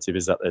official narrative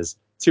is that there's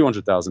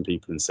 200,000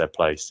 people in said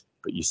place,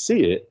 but you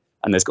see it,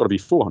 and there's got to be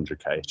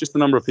 400k. It's just the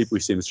number of people we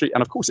see in the street,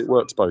 and of course, it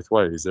works both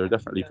ways. There are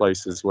definitely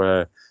places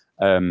where,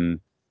 you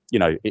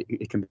know,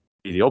 it can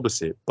be the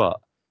opposite. But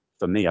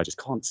for me, I just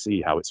can't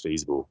see how it's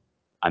feasible,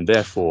 and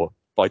therefore,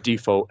 by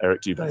default,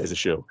 Eric Dubé is a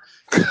shill.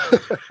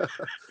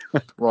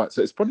 Right,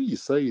 so it's funny you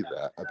say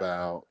that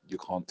about you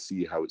can't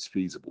see how it's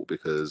feasible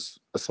because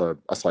as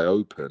I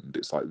opened,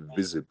 it's like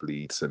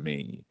visibly to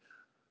me,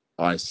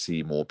 I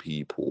see more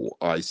people,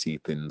 I see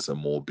things are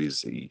more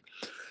busy.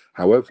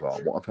 However,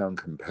 what I found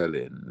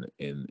compelling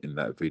in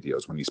that video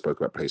is when you spoke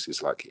about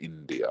places like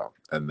India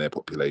and their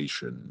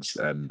populations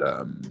and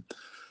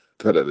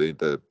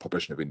the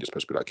population of India is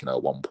supposed to be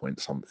like, 1 point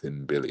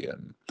something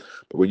billion.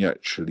 But when you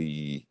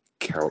actually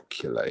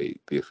calculate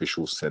the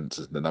official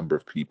census and the number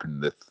of people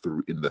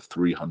in the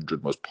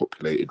 300 most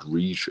populated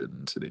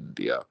regions in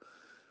India,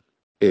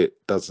 it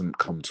doesn't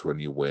come to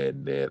anywhere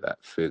near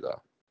that figure.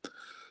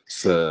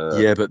 So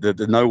Yeah, but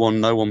no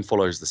one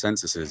follows the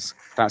censuses.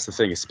 That's the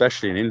thing,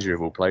 especially in India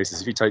of all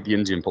places. If you take the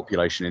Indian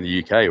population in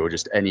the UK or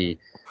just any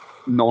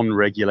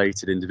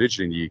non-regulated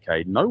individual in the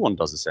UK, no one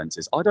does a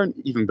census. I don't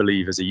even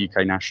believe as a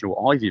UK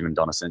national I've even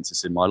done a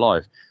census in my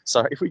life.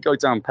 So if we go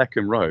down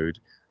Peckham Road,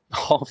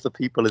 half the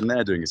people in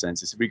there doing a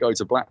census. If we go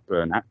to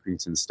Blackburn,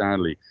 Accrington,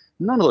 Stanley,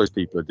 none of those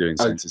people are doing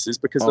censuses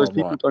because those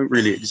people right. don't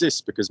really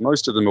exist, because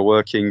most of them are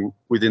working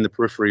within the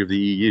periphery of the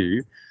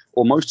EU,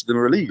 or most of them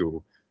are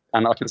illegal.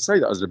 And I can say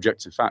that as an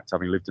objective fact,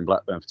 having lived in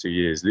Blackburn for 2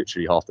 years.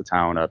 Literally half the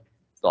town are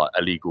like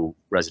illegal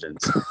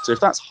residents. So if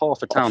that's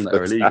half a town that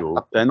are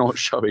illegal, they're not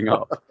showing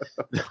up.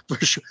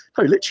 For sure.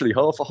 No, literally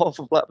half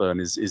of Blackburn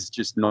is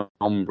just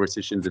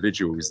non-British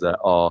individuals that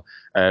are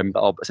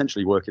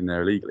essentially working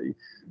there illegally.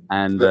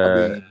 And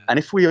and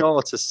if we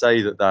are to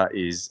say that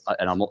is,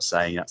 and I'm not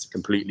saying that's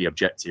completely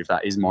objective,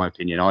 that is my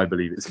opinion, I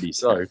believe it to be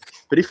so.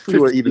 But if we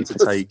were even to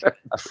take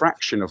a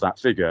fraction of that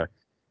figure,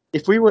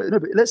 if we were, no,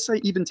 but let's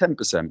say even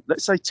 10%,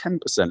 let's say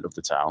 10% of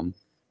the town,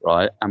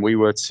 right? And we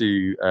were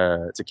to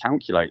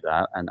calculate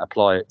that and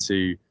apply it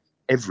to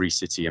every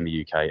city in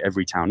the UK,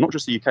 every town, not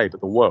just the UK, but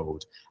the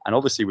world. And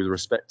obviously, with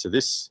respect to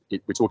this,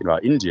 we're talking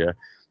about India.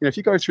 If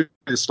you go through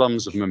the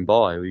slums of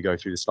Mumbai or you go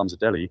through the slums of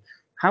Delhi,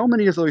 how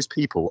many of those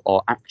people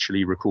are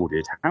actually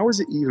recorded? How is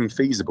it even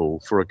feasible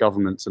for a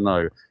government to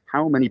know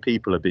how many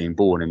people are being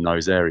born in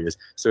those areas?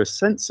 So a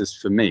census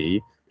for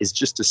me is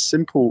just a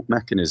simple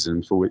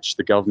mechanism for which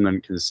the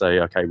government can say,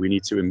 okay, we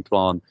need to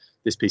implant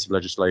this piece of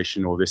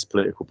legislation or this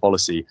political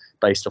policy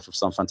based off of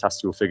some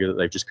fantastical figure that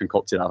they've just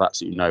concocted out of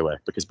absolutely nowhere.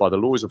 Because by the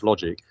laws of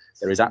logic,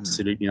 there is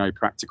absolutely no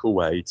practical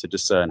way to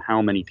discern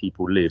how many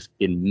people live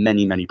in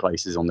many, many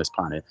places on this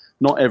planet.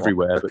 Not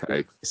everywhere,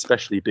 but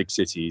especially big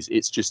cities.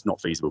 It's just not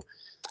feasible.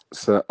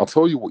 So I'll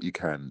tell you what you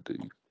can do.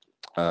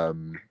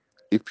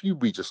 If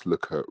we just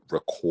look at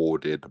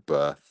recorded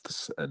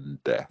births and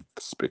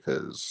deaths,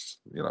 because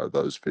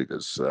those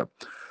figures.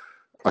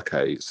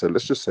 Okay, so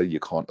let's just say you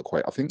can't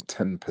equate. I think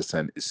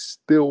 10% is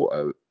still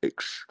an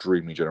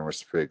extremely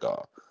generous figure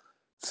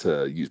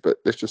to use, but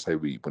let's just say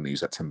we want to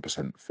use that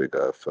 10%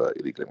 figure for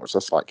illegal immigrants.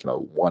 That's like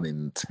 1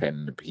 in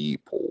 10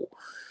 people.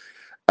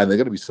 And there are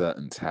going to be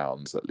certain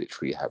towns that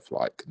literally have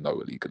like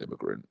no illegal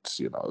immigrants,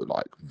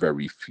 like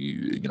very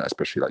few,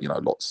 especially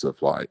like, lots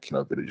of like,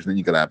 villages. And then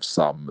you're going to have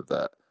some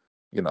that,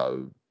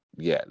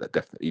 that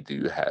definitely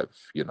do have,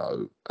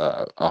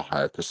 a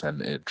higher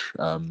percentage.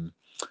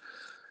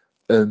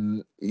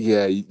 And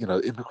yeah,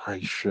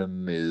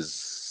 immigration is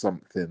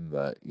something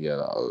that,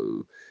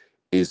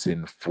 is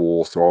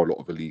enforced. There are a lot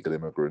of illegal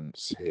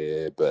immigrants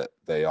here, but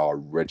they are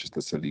registered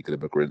as illegal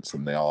immigrants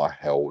and they are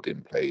held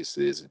in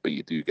places. But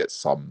you do get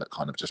some that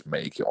kind of just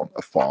make it on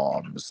the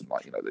farms and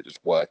like, they're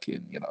just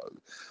working,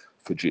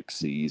 for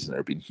gypsies and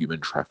they're being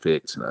human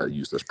trafficked and are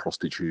used as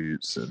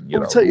prostitutes and,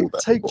 Well, all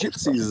that take sort of gypsies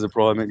stuff. as a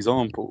prime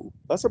example.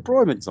 That's a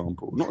prime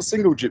example. Not a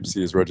single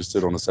gypsy is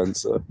registered on a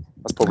sensor.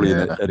 That's probably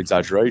an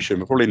exaggeration,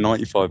 but probably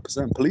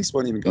 95%. Police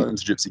won't even go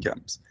into gypsy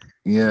camps.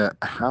 Yeah,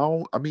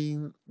 I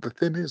mean, the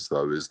thing is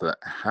though, is that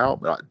how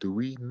like do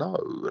we know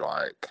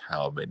like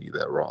how many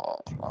there are?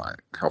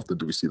 Like how often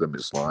do we see them?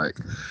 It's like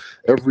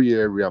every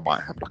area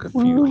might have like a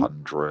few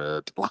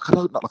hundred. Like I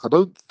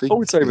don't think I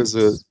would say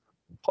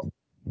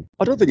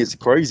I don't think it's a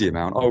crazy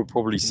amount. I would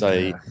probably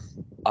say,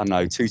 I don't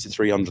know, 200,000 to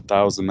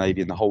 300,000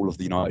 maybe in the whole of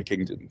the United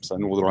Kingdom. So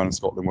Northern Ireland,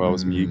 Scotland,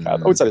 Wales, and UK. I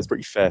would say that's a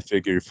pretty fair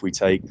figure if we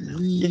take,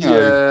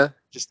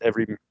 just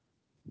every. And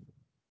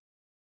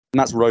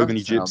that's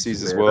Romany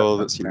gypsies as well.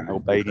 That's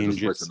Albanian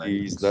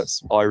gypsies.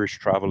 That's Irish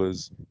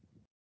travellers.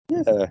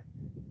 Yeah,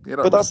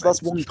 but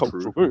that's one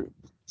cultural group.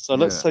 So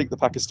let's take the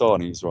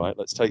Pakistanis, right?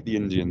 Let's take the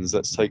Indians.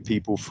 Let's take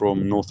people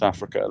from North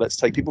Africa. Let's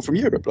take people from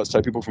Europe. Let's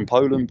take people from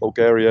Poland,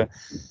 Bulgaria.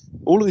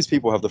 All of these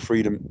people have the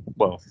freedom.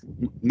 Well,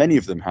 many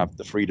of them have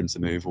the freedom to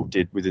move, or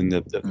did within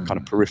the kind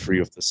of periphery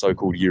of the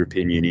so-called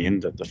European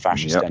Union, the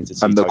fascist entity,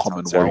 and the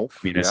Commonwealth,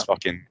 communist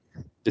fucking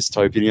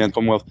dystopian and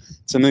Commonwealth,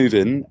 to move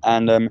in.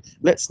 And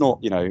let's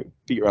not,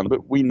 beat around the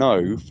bush. We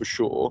know for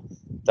sure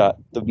that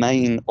the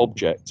main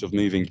object of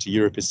moving to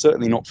Europe is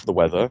certainly not for the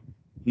weather,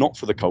 not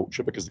for the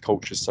culture, because the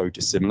culture is so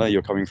dissimilar.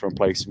 You're coming from a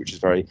place which is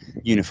very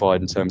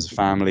unified in terms of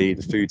family.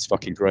 The food's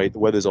fucking great. The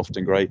weather's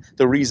often great.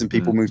 The reason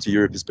people move to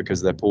Europe is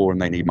because they're poor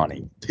and they need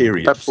money.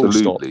 Period.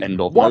 Absolutely. Full stop. End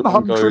of. No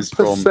one goes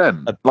from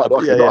not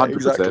 100%,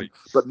 exactly.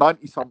 But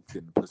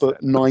 90-something percent.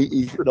 But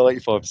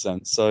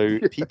 95%. So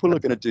people are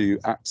going to do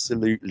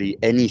absolutely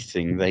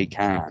anything they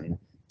can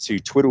to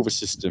twiddle the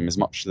system as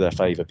much to their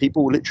favor.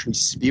 People literally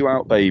spew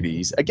out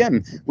babies.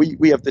 Again,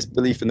 we have this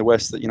belief in the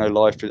West that,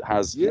 life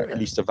has, at Yeah.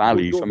 least a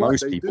value You're for right,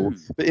 most they people. do.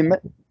 But in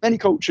many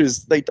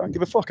cultures, they don't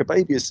give a fuck. A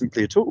baby is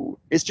simply a tool.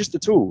 It's just a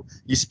tool.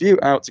 You spew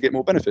it out to get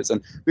more benefits.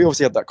 And we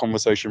obviously had that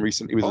conversation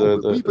recently with Oh,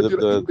 we even do that.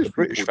 the English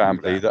British people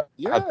do family that.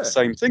 that had the Yeah.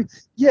 same thing.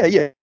 Yeah,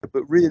 yeah,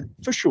 but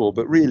for sure.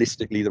 But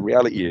realistically, the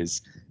reality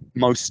is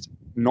most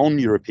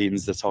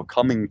non-Europeans that are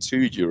coming to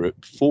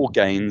Europe for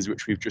gains,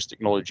 which we've just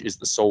acknowledged is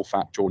the sole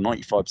factor, or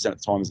 95% of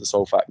the time is the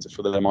sole factor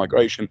for their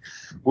migration,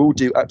 will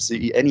do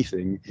absolutely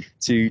anything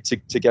to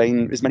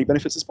gain as many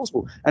benefits as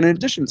possible. And in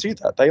addition to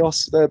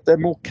that, they're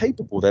more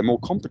capable, they're more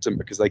competent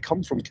because they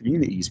come from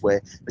communities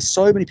where there's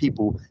so many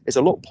people. It's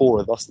a lot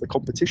poorer, thus the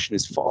competition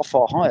is far,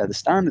 far higher. The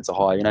standards are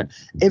high.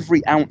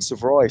 Every ounce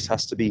of rice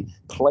has to be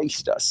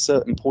placed at a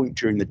certain point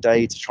during the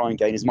day to try and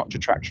gain as much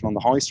attraction on the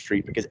high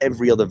street, because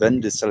every other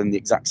vendor is selling the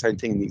exact same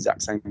thing in the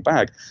exact same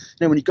bag.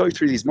 When you go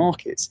through these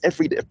markets,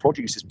 every bit of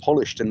produce is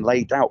polished and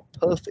laid out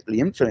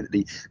perfectly,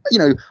 infinitely,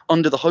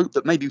 under the hope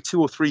that maybe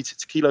 2 or 3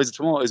 kilos of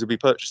tomatoes will be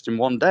purchased in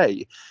one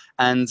day.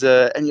 And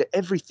yet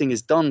everything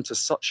is done to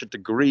such a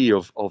degree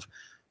of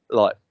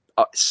like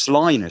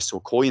slyness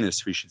or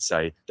coyness, we should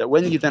say, that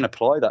when you then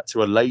apply that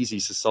to a lazy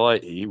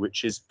society,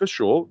 which is for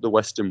sure the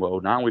Western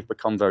world now, we've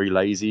become very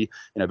lazy,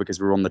 because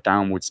we're on the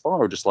downward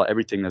spiral, just like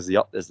everything. There's the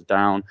up, there's the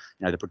down,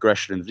 the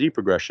progression and the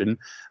deprogression.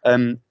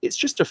 It's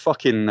just a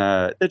fucking,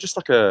 they're just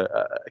like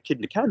a kid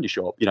in a candy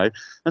shop,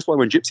 That's why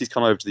when gypsies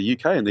come over to the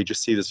UK and they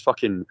just see this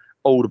fucking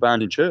old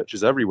abandoned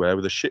churches everywhere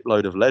with a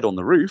shitload of lead on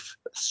the roof,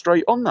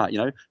 straight on that,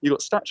 you've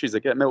got statues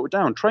that get melted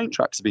down, train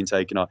tracks have been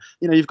taken up,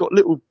 you've got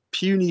little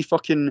puny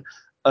fucking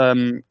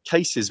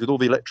cases with all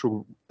the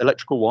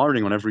electrical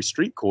wiring on every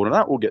street corner.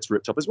 That all gets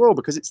ripped up as well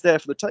because it's there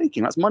for the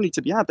taking. That's money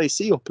to be had. They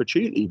see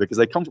opportunity because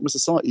they come from a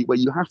society where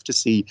you have to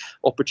see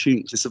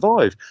opportunity to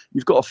survive.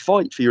 You've got to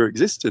fight for your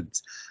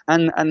existence,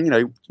 and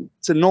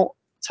to not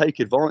take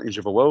advantage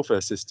of a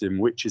welfare system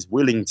which is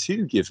willing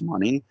to give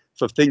money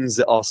for things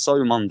that are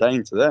so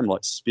mundane to them,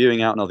 like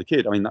spewing out another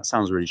kid. I mean, that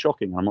sounds really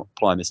shocking. I'm not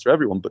applying this to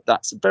everyone, but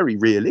that's very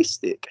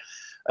realistic.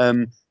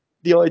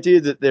 The idea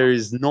that there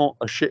is not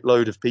a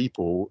shitload of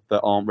people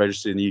that aren't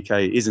registered in the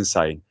UK is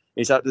insane.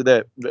 It's out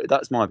there.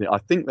 That's my opinion. I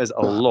think there's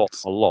a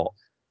lot,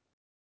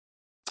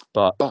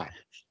 but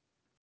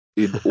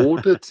in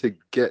order to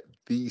get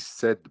these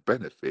said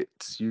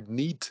benefits, you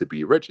need to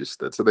be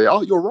registered. So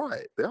you're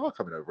right, they are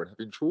coming over and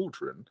having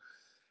children,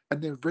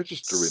 and they're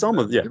registering some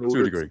them of in to a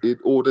order degree. in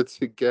order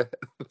to get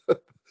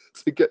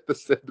to get the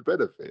said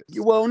benefits.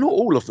 Well, not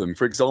all of them.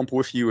 For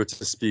example, if you were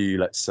to spew,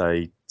 let's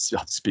say,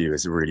 spew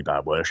is a really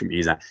bad word. I shouldn't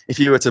use that. If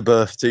you were to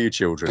birth 2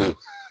 children,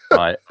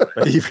 right?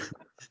 If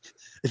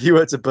you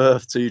were to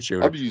birth 2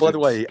 children, I'm by the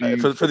using way, spew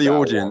for from the now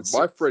on. audience,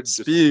 My friend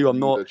just spew.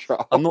 spewed a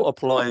child. I'm not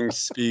applying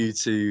spew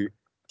to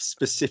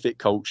specific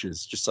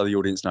cultures. Just so the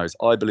audience knows,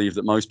 I believe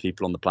that most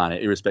people on the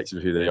planet, irrespective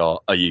of who they are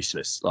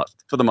useless. Like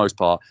for the most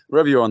part,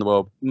 wherever you are in the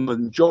world,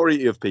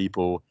 majority of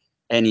people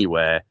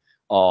anywhere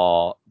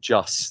are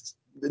just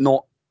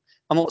not.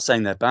 I'm not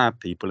saying they're bad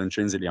people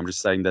intrinsically. I'm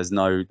just saying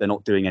they're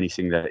not doing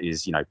anything that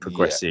is, Yeah,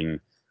 progressing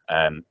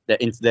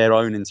their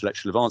own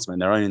intellectual advancement.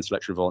 Their own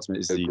intellectual advancement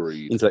is the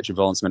agreed. intellectual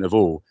advancement of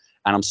all.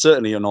 And I'm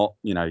certainly not,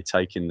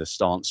 taking the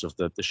stance of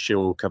the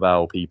shill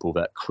cabal people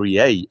that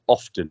create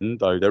often,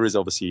 though there is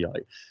obviously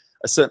like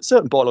a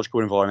certain biological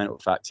environmental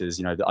factors,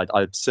 that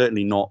I'm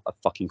certainly not a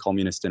fucking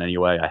communist in any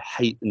way. I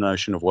hate the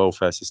notion of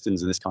welfare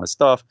systems and this kind of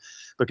stuff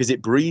because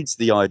it breeds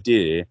the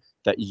idea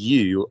that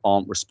you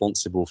aren't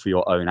responsible for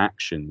your own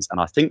actions. And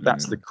I think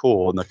that's the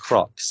core and the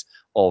crux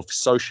of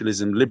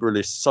socialism,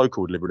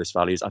 so-called liberalist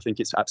values. I think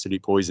it's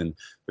absolute poison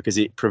because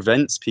it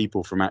prevents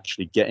people from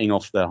actually getting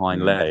off their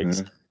hind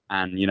legs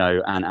and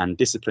and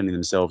disciplining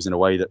themselves in a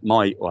way that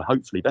might or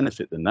hopefully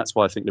benefit them. That's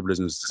why I think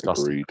liberalism is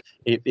disgusting.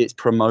 Agreed. It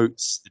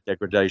promotes the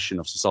degradation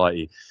of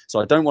society.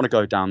 So I don't want to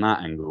go down that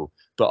angle,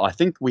 but I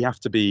think we have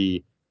to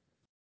be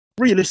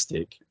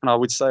realistic, and I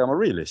would say I'm a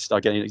realist.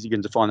 Again, you can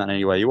define that in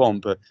any way you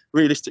want, but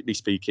realistically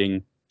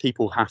speaking,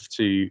 people have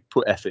to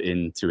put effort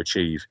in to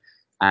achieve,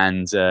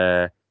 and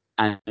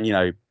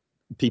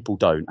people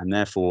don't, and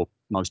therefore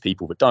most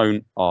people that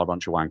don't are a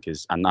bunch of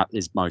wankers, and that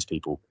is most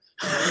people.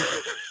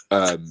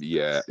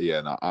 Yeah,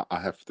 no, I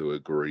have to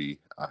agree.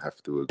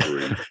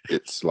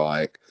 It's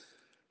like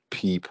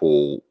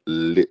people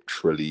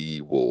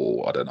literally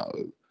will, I don't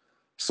know,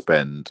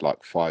 spend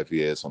like 5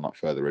 years on like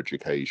further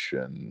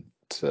education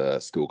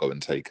to still go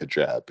and take a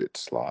jab.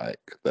 It's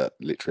like that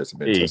literally hasn't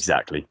been tested.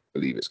 Exactly.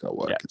 Believe it's going to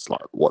work. Yeah. It's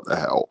like, what the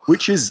hell?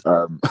 Which is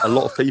a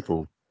lot of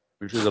people.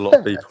 Which is a lot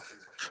of people.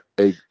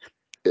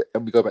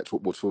 And we go back to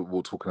what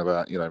we're talking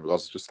about, in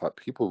regards to just like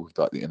people with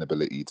like the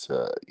inability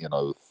to,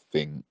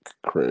 think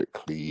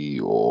critically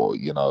or,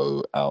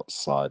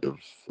 outside of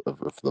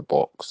the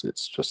box.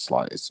 It's just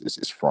like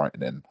it's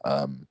frightening.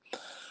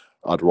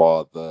 I'd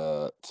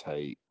rather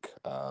take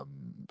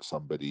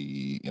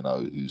somebody,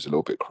 who's a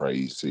little bit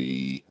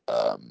crazy,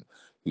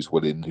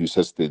 who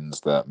says things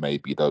that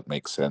maybe don't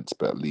make sense,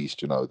 but at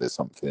least, there's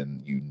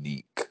something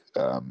unique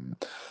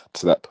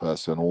to that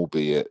person,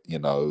 albeit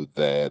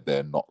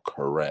they're not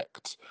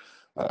correct.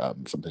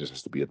 Something just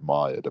has to be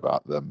admired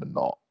about them and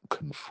not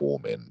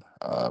conforming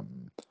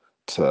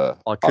to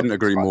I couldn't others,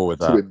 agree like, more with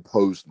to that.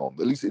 impose at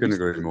least Couldn't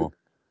agree more.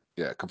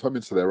 yeah,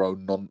 conforming to their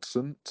own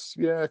nonsense.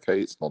 Yeah, okay,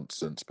 it's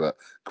nonsense, but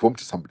conforming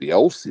to somebody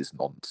else's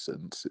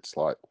nonsense, it's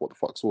like, what the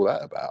fuck's all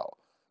that about?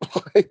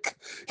 Like,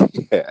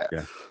 yeah.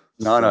 Yeah.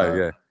 No,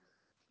 yeah.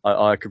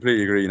 I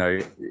completely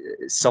agree.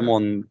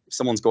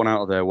 Someone's gone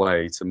out of their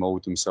way to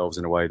mold themselves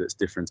in a way that's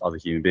different to other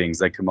human beings.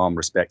 They command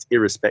respect,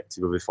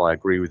 irrespective of if I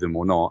agree with them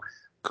or not.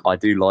 I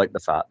do like the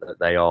fact that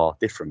they are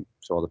different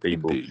to other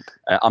people. Indeed.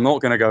 I'm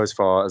not going to go as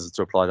far as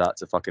to apply that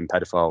to fucking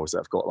pedophiles that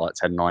have got like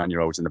 10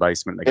 9-year-olds in the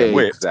basement and they're getting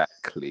whipped.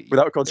 Exactly.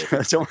 Without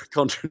I don't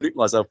contradict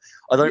myself.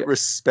 I don't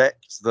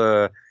respect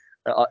the.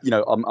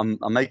 I'm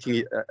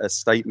making a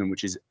statement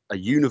which is a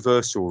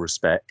universal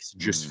respect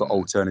just for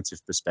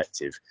alternative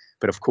perspective.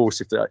 But of course,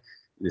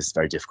 this is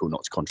very difficult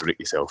not to contradict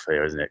yourself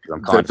here, isn't it? Because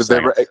I'm kind of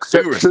saying there are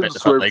exceptions the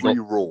for fact every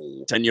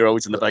rule.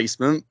 10-year-olds in the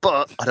basement,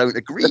 but I don't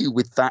agree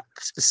with that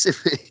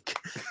specific.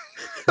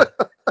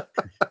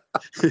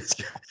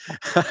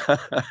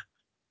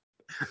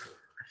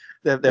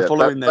 they're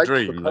following their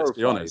dream. Let's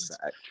be honest.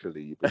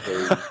 Actually,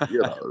 because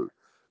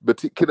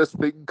meticulous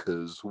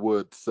thinkers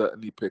would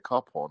certainly pick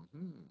up on.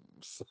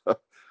 So, this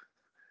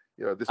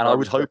And guy I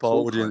would hope rejects our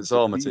all audience kinds of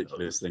are pedos.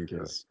 meticulous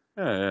thinkers.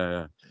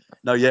 Yeah.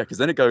 No, yeah, because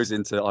then it goes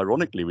into,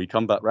 ironically, we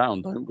come back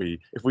round, don't we?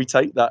 If we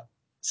take that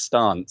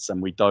stance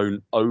and we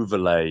don't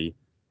overlay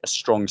a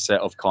strong set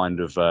of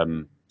kind of, I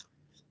don't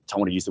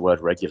want to use the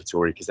word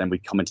regulatory because then we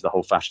come into the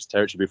whole fascist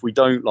territory. But if we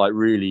don't like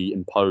really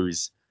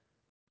impose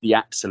the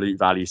absolute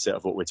value set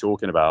of what we're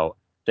talking about,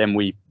 then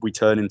we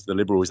turn into the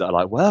liberals that are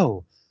like,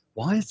 well,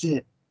 why is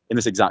it, in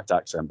this exact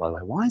accent, by the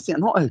way, why is it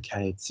not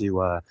okay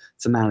to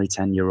marry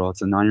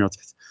 10-year-olds and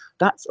 9-year-olds?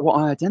 That's what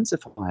I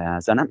identify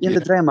as. And at the end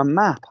of the day, I'm a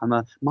map. I'm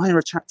a minor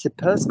attracted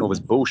person. All this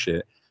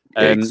bullshit.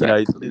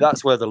 Exactly.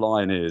 That's where the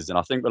line is. And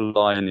I think the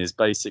line is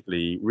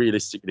basically,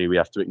 realistically, we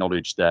have to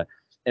acknowledge that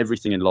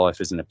everything in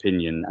life is an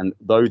opinion. And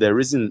though there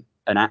isn't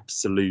an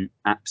absolute,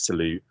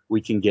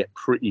 we can get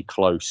pretty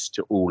close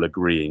to all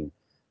agreeing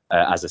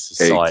as a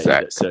society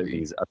that certain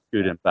things are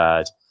good and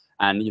bad.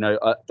 And,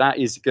 that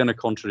is going to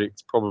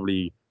contradict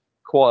probably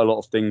quite a lot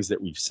of things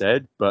that we've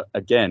said. But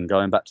again,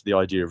 going back to the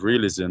idea of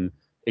realism,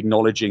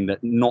 acknowledging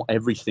that not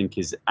everything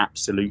is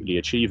absolutely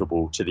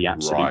achievable to the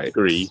absolute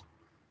degree,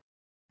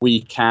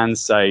 we can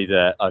say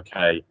that,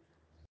 okay,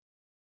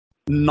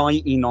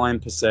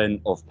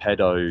 99% of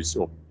pedos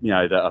or,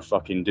 that are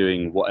fucking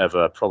doing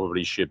whatever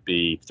probably should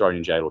be thrown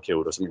in jail or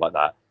killed or something like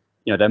that.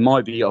 There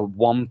might be a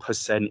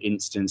 1%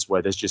 instance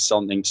where there's just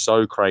something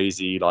so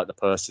crazy, like the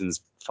person's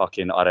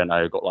fucking, I don't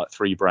know, got like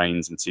 3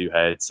 brains and 2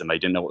 heads and they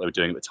didn't know what they were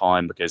doing at the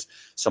time because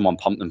someone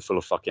pumped them full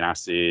of fucking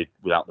acid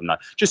without them knowing.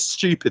 Just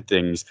stupid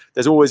things.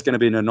 There's always going to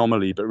be an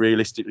anomaly, but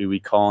realistically,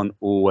 we can't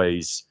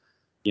always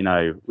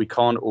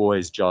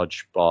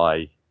judge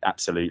by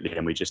absolutely,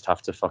 and we just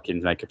have to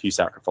fucking make a few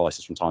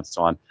sacrifices from time to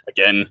time.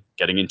 Again,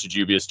 getting into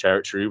dubious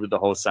territory with the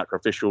whole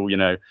sacrificial,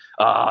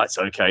 it's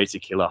okay to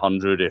kill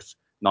 100 if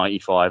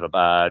 95 are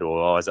bad,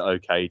 or is it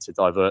okay to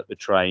divert the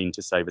train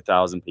to save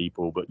 1,000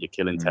 people, but you're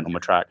killing 10 on the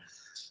track?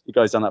 It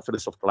goes down that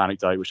philosophical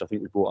anecdote, which I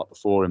think we brought up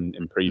before in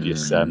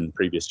previous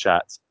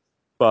chats.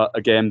 But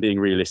again, being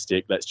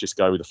realistic, let's just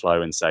go with the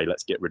flow and say,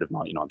 let's get rid of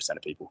 99%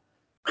 of people.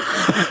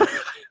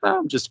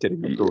 I'm just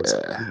kidding, of course.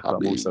 And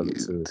obviously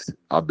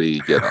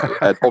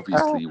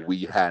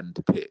we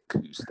handpick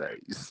who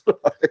stays.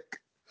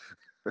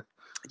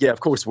 Yeah,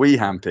 of course we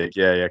handpick.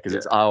 Yeah, because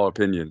it's our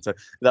opinion. So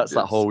that's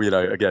that whole,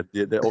 again,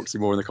 the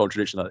oxymoron and the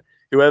contradiction. Like,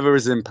 whoever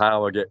is in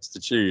power gets to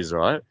choose,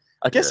 right?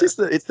 I guess it's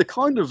the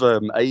kind of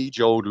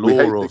age-old law we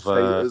hate of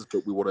dictators,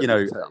 but we want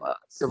to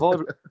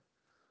survival.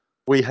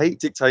 We hate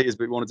dictators,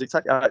 but we want to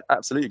dictate.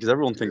 Absolutely, because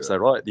everyone thinks they're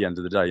right at the end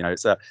of the day.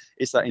 It's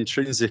that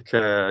intrinsic,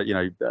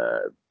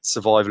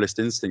 survivalist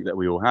instinct that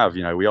we all have.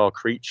 We are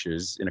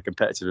creatures in a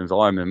competitive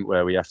environment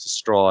where we have to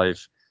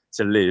strive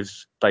to live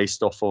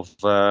based off of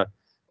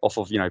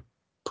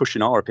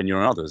pushing our opinion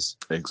on others.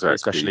 Exactly.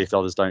 Especially if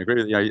others don't agree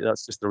with it.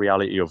 That's just the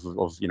reality of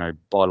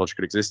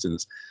biological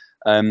existence.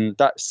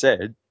 That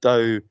said,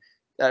 though,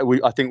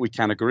 I think we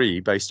can agree,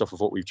 based off of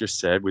what we've just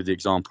said, with the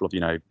example of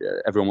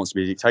everyone wants to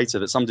be a dictator,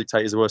 that some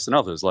dictators are worse than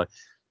others. Like,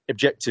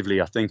 objectively,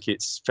 I think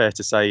it's fair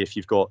to say if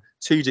you've got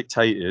 2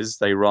 dictators,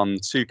 they run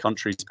 2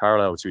 countries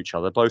parallel to each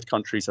other. Both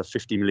countries have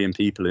 50 million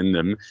people in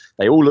them.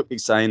 They all look the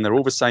same. They're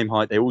all the same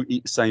height. They all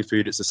eat the same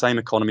food. It's the same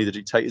economy. The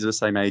dictators are the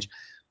same age.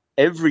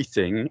 Every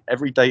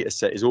data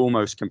set is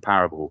almost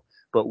comparable.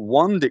 But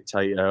one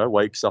dictator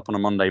wakes up on a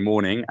Monday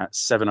morning at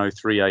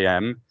 7:03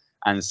 a.m.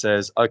 and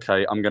says,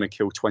 okay, I'm going to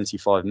kill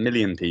 25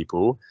 million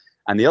people.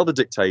 And the other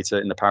dictator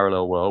in the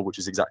parallel world, which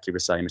is exactly the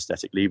same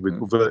aesthetically,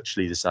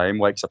 virtually the same,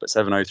 wakes up at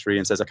 7:03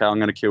 and says, okay, I'm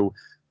going to kill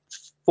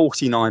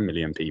 49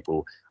 million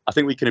people. I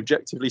think we can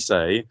objectively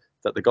say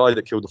that the guy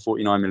that killed the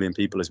 49 million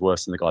people is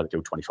worse than the guy that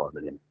killed 25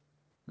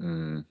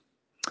 million.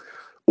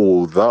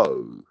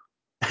 Although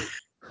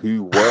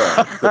who were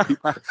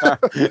the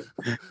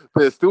people.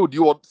 There's still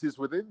nuances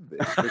within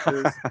this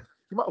because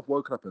you might have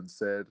woken up and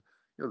said,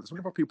 there's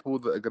 25 people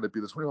that are going to be,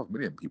 there's 25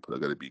 million people that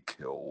are going to be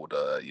killed,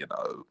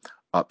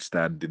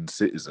 upstanding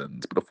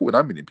citizens. But the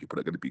 49 million people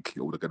that are going to be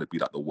killed are going to be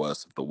like the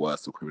worst of the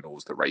worst, the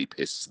criminals, the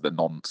rapists, the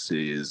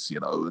nonces,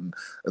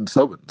 and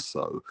so and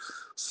so.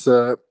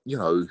 So,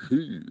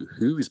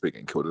 who is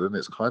being killed? And then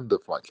it's kind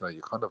of like,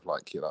 you kind of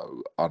like,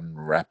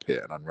 unwrap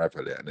it and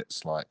unravel it. And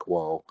it's like,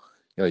 well,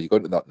 you go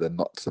into the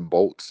nuts and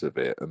bolts of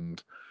it,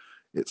 and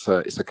it's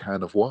a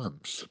can of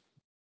worms.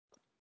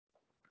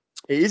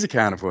 It is a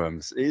can of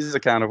worms. It is a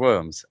can of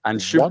worms.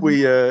 And should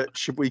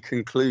we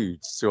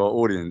conclude to our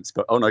audience?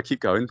 But oh no, keep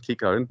going.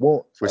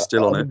 Well, we're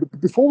still on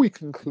it. Before we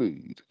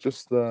conclude,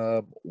 just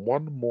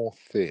one more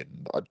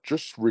thing. I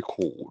just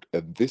recalled,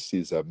 and this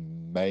is a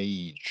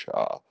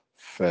major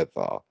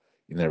feather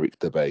in Eric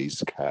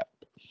Dubé's cap.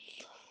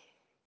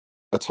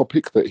 A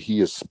topic that he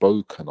has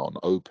spoken on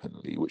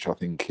openly, which I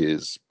think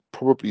is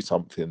probably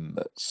something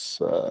that's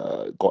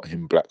got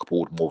him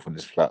blackballed more than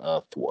his flat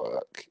Earth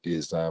work,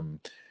 is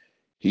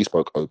he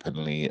spoke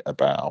openly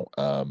about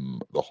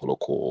the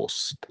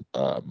Holocaust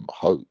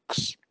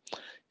hoax.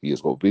 He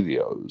has got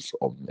videos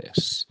on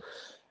this.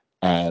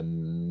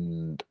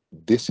 And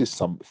this is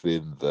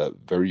something that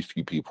very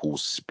few people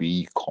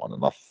speak on.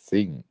 And I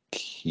think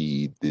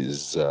he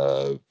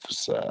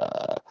deserves,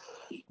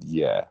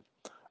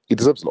 he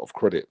deserves a lot of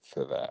credit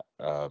for that.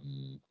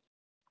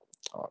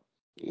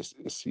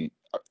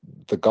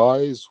 The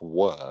guy's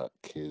work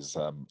is,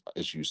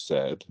 as you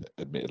said,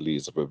 admittedly,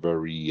 is of a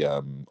very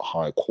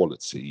high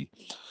quality.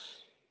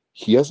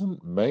 He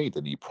hasn't made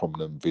any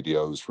prominent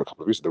videos for a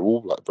couple of years. They're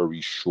all like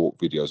very short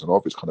videos, and all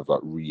of it's kind of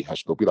like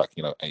rehashed. There'll be like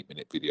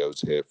 8-minute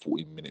videos here,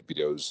 14-minute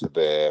videos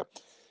there.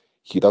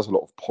 He does a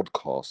lot of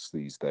podcasts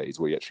these days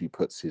where he actually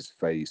puts his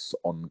face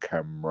on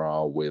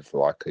camera with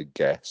like a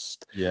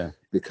guest. Yeah.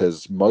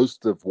 Because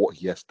most of what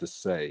he has to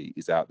say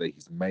is out there.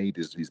 He's made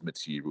his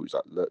material. He's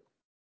like, look,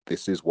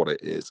 this is what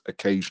it is.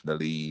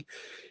 Occasionally,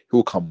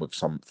 he'll come with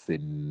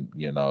something,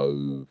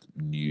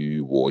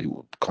 new, or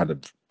he'll kind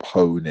of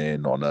hone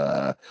in on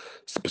a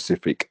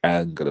specific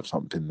angle of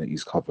something that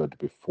he's covered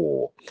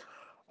before.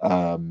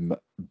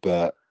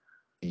 But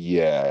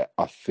yeah,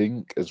 I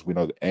think, as we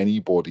know, that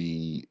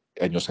anybody,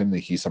 and you're saying that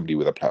he's somebody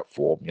with a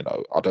platform,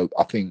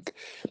 I think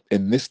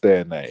in this day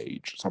and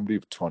age, somebody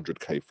with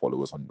 200k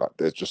followers on, like,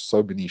 there's just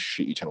so many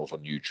shitty channels on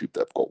YouTube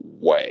that have got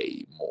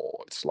way more.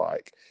 It's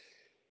like,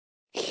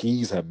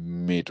 he's a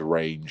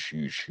mid-range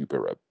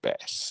YouTuber at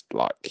best.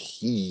 Like,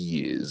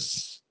 he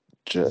is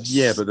Yeah,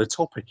 just... but the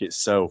topic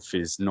itself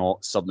is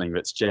not something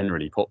that's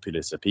generally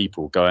popular to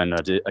people. Going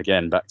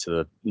again back to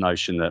the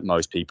notion that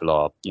most people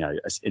are,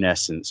 in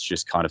essence,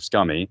 just kind of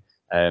scummy.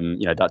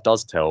 That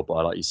does tell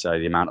by, like you say,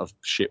 the amount of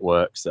shit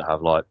works that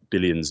have like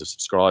billions of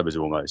subscribers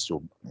almost,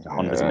 or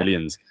hundreds of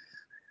millions.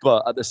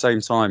 But at the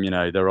same time,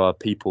 there are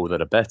people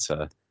that are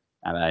better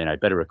and,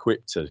 better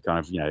equipped to kind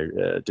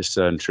of,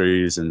 discern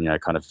truths and,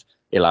 kind of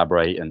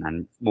elaborate,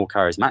 and more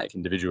charismatic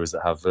individuals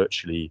that have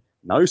virtually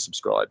no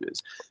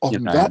subscribers. On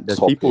that There's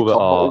topic, people that I'm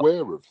not are.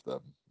 aware of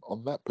them.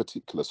 On that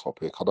particular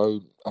topic,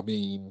 I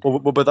mean... Well,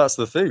 but that's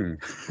the thing.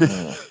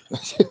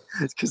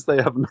 It's because they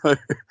have no.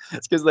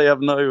 It's because they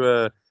have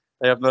no.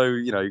 They have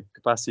no,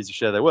 capacity to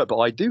share their work. But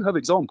I do have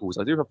examples.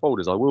 I do have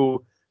folders. I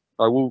will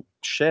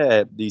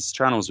share these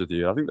channels with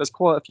you. I think there's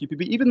quite a few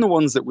people, even the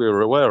ones that we're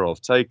aware of.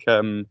 Take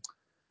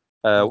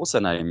what's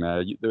her name?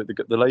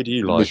 The lady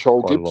you like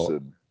Michelle quite a lot.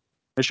 Gibson.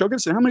 Michelle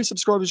Gibson. How many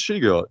subscribers has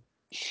she got?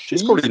 She's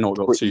She's probably not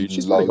got pretty two.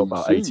 She's probably got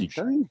low about too.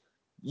 80k.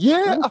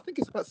 Yeah, I think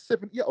it's about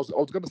 70. Yeah, I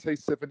was going to say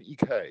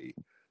 70k,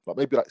 like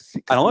maybe like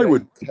And I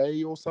would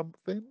 68k or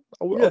something.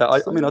 I Yeah, would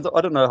I mean, say.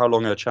 I don't know how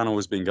long her channel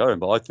has been going,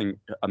 but I think,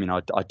 I mean,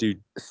 I did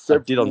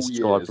Several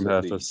unsubscribe years from at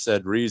her for least.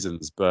 said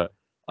reasons, but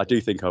I do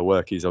think her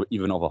work is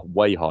even of a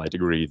way higher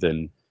degree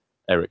than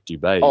Eric Oh,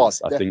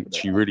 Dubé's. I think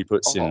she definitely. really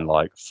puts in Oh,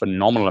 like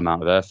phenomenal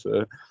amount of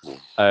effort.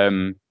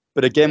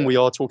 But again, yeah. we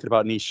are talking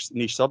about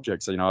niche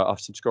subjects. So, I've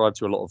subscribed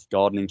to a lot of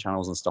gardening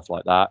channels and stuff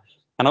like that.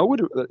 And I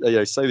would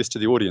say this to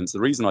the audience. The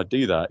reason I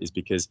do that is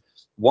because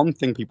one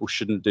thing people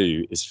shouldn't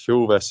do is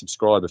fill their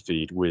subscriber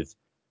feed with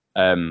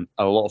a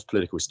lot of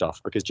political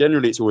stuff, because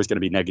generally it's always going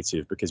to be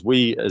negative, because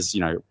we, as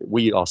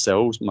we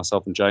ourselves,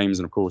 myself and James,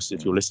 and of course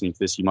if you're listening to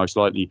this, you most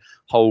likely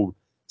hold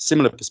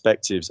similar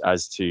perspectives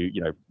as to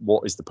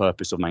what is the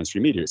purpose of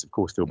mainstream media. It's of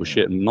course filled with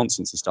shit and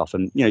nonsense and stuff,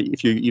 and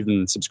if you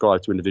even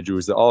subscribe to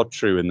individuals that are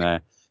true in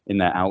their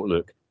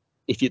outlook,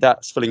 if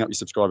that's filling up your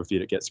subscriber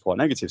feed, it gets quite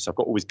negative. So I've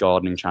got all these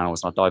gardening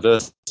channels and I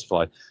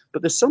diversify,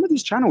 but there's some of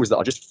these channels that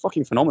are just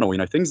fucking phenomenal,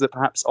 things that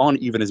perhaps aren't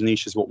even as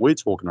niche as what we're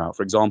talking about.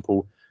 For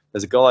example,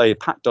 there's a guy,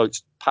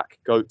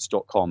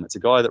 packgoats.com. It's a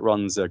guy that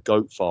runs a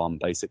goat farm,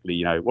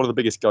 basically, one of the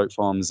biggest goat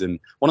farms in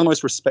one of the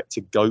most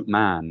respected goat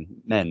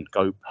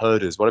goat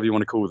herders, whatever you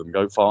want to call them,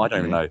 goat farm. I don't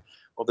even know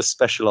what the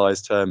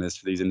specialized term is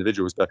for these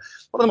individuals, but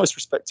one of the most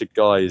respected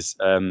guys,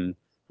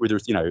 with,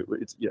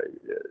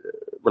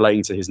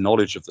 relating to his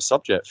knowledge of the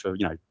subject for,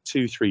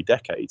 2-3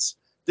 decades.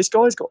 This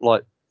guy's got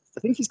I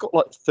think he's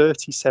got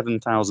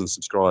 37,000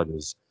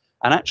 subscribers.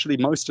 And actually,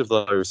 most of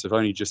those have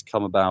only just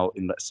come about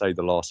in, let's say,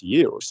 the last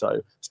year or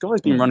so. This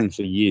guy's been running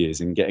for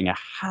years and getting a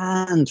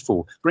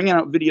handful, bringing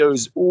out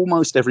videos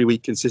almost every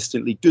week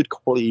consistently, good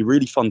quality,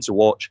 really fun to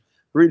watch.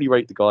 Really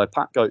rate the guy,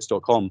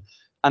 patgoats.com.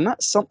 And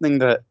that's something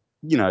that,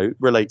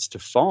 relates to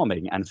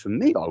farming. And for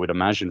me, I would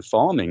imagine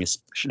farming,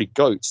 especially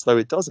goats, though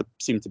it does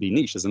seem to be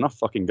niche. There's enough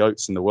fucking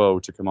goats in the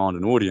world to command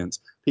an audience.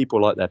 People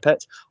like their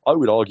pets. I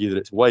would argue that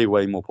it's way,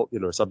 way more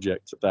popular a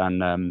subject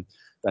than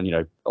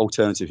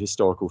alternative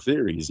historical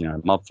theories,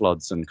 mud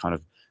floods and kind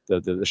of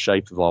the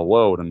shape of our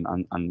world and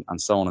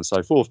so on and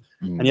so forth.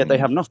 And yet they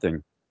have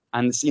nothing.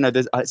 And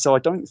so I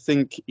don't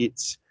think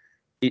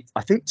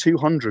I think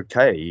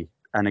 200k.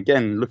 And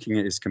again, looking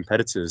at his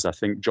competitors, I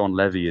think John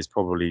Levy is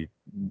probably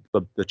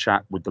the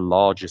chap with the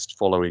largest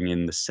following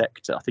in the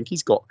sector. I think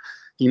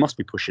he must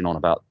be pushing on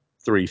about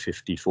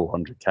 350,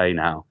 400k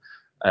now.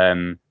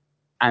 And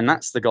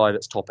that's the guy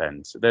that's top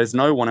end. So there's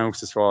no one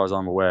else, as far as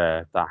I'm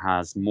aware, that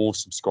has more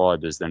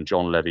subscribers than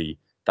John Levy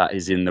that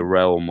is in the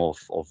realm of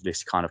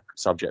this kind of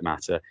subject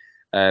matter.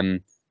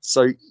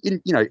 So,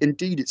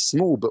 indeed, it's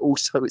small, but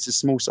also it's a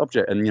small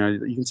subject. And,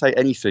 you can take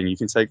anything. You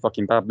can take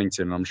fucking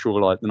badminton. I'm sure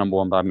like the number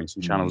one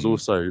badminton channel is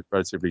also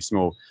relatively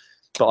small.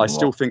 But I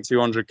still think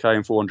 200k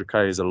and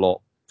 400k is a lot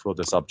for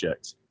the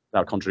subject.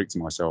 That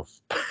contradicting myself.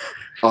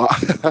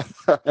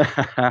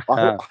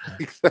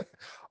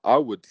 I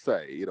would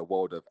say in a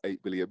world of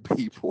 8 billion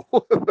people.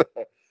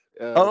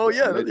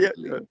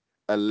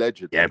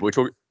 Allegedly. Yeah, but we're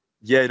talking.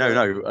 Yeah,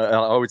 no.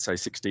 I would say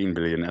 16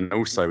 billion, and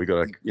also we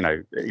got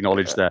to,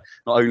 acknowledge that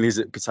not only is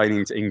it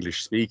pertaining to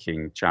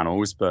English-speaking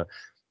channels, but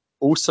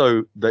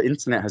also the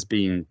internet has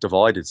been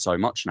divided so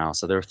much now.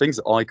 So there are things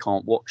that I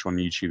can't watch on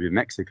YouTube in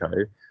Mexico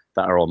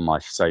that are on my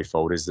save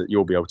folders that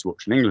you'll be able to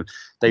watch in England.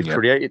 They've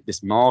created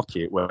this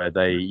market where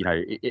they,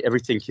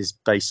 everything is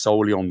based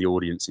solely on the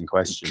audience in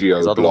question.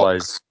 Because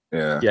otherwise,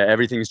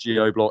 everything's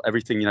geo-block.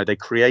 Everything, they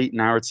create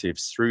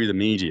narratives through the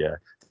media.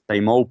 They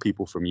mold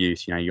people from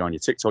youth. You're on your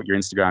TikTok, your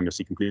Instagram, you'll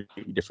see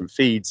completely different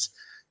feeds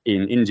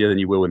in India than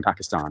you will in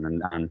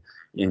Pakistan, and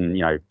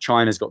in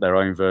China's got their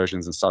own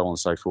versions and so on and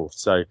so forth.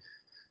 So,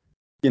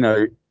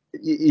 it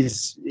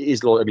is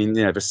like,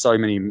 there's so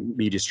many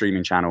media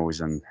streaming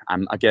channels, and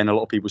again, a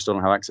lot of people still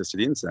don't have access to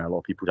the internet. A lot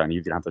of people don't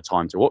even have the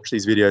time to watch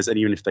these videos, and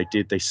even if they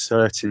did, they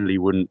certainly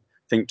wouldn't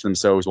think to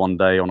themselves one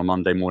day on a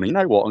Monday morning, you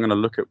know what, I'm going to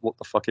look at what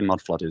the fucking mud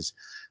flood is,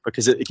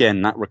 because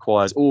again, that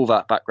requires all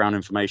that background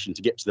information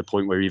to get to the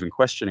point where you're even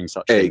questioning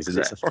such things, and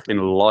it's a fucking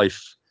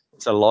life.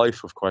 It's a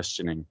life of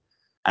questioning,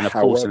 and of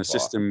course, in a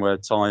system where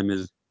time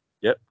is.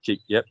 Yep,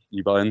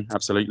 you buy in,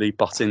 absolutely.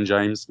 Butt in,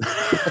 James.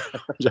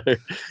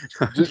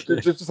 just a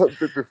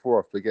bit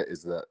before I forget,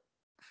 is that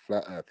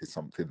flat Earth is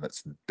something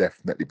that's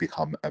definitely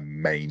become a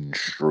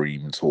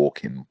mainstream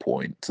talking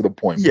point, to the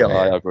point where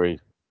I agree.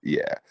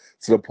 Yeah,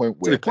 to the point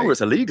where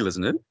it's illegal,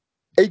 isn't it?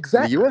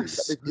 Exactly. In the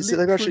US,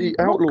 they've actually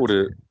outlawed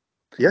it.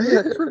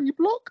 Literally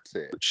blocked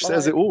it. Which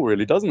says it all,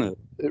 really, doesn't it?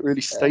 It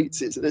really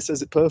states it. It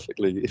says it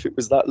perfectly. If it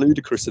was that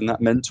ludicrous and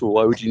that mental,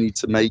 why would you need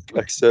to make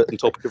a certain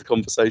topic of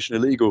conversation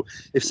illegal?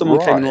 If someone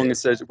came along and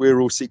said we're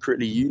all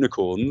secretly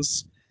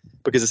unicorns,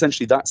 because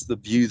essentially that's the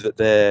view that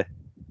they're,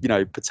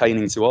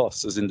 pertaining to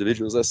us as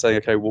individuals. They're saying,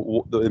 okay,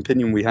 what the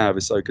opinion we have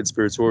is so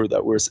conspiratorial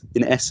that we're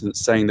in essence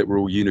saying that we're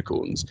all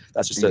unicorns.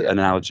 That's just an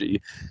analogy.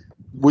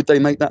 Would they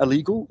make that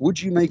illegal? Would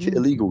you make it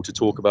illegal to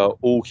talk about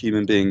all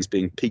human beings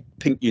being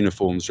pink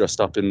uniforms dressed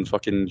up in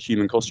fucking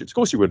human costumes? Of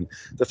course you wouldn't.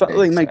 The fact that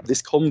they make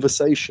this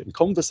conversation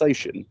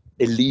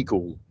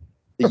illegal,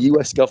 the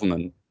US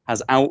government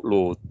has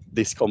outlawed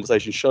this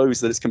conversation, shows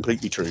that it's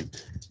completely true.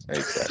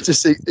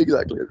 Exactly.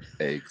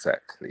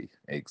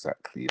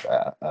 Exactly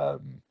that.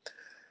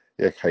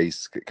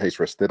 Case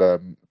rested.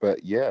 But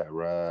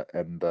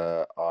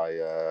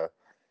I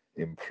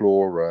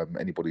implore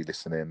anybody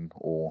listening,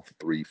 or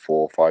 3,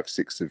 4, 5,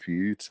 6 of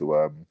you,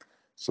 to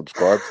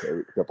subscribe to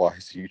Eric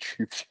Gabai's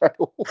YouTube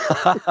channel.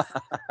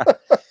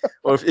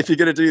 Well, if you're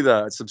going to do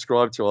that,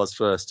 subscribe to us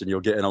first, and you'll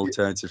get an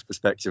alternative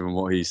perspective on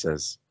what he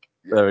says.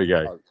 There we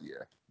go.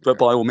 But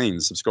by all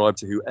means, subscribe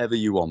to whoever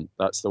you want.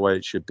 That's the way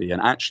it should be.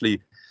 And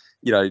actually,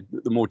 the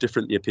more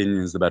different the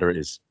opinions, the better it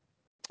is.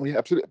 Yeah,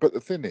 absolutely. But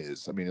the thing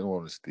is, in all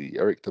honesty,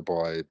 Eric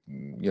Dubai,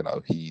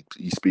 he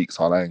speaks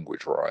our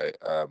language, right?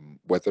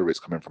 Whether it's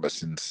coming from a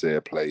sincere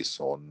place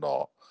or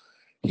not,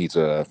 he's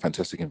a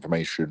fantastic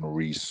information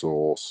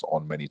resource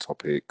on many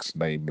topics,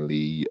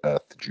 namely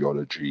Earth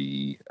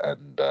geology,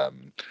 and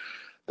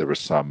there are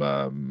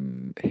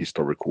some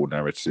historical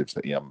narratives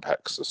that he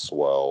unpacks as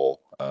well.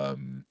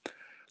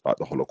 Like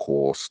the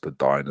Holocaust, the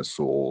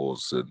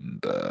dinosaurs,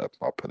 and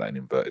I'll put that in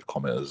inverted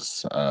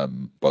commas,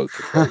 both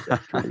of those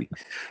actually.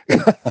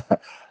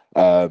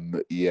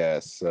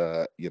 Yes,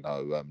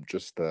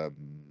 just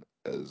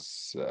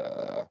as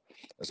a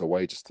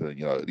way just to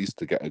at least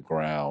to get a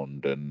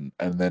ground, and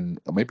then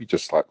maybe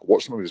just like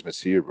watch some of his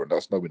material and let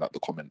us know in like the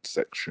comment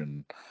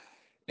section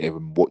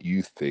even what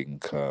you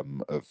think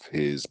of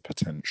his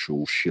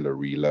potential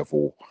Schillery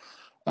level.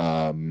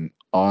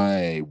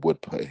 I would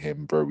put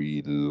him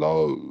very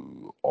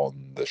low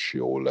on the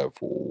Shill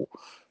level.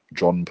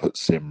 John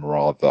puts him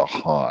rather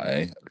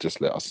high.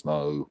 Just let us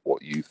know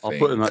what you I'll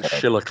put him think. at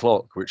Schiller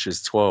clock, which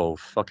is 12,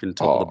 fucking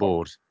top of the Oh,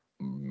 board.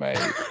 mate.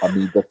 I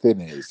mean, the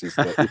thing is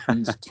that if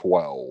he's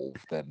 12,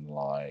 then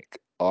like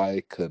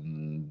I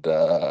can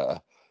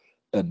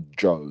and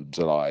Jones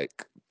are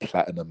like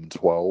platinum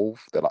 12.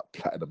 They're like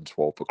platinum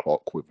 12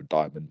 o'clock with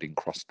diamond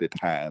encrusted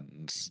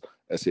hands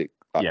as it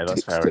like Yeah,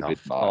 that's ticks fair to enough.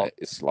 midnight.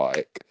 It's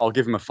like, I'll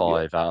give him a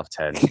yeah. 5 out of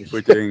 10. If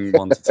we're doing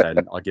 1 to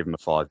 10, I'll give him a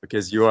 5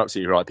 because you're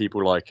absolutely right.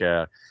 People like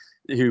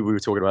who we were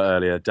talking about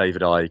earlier,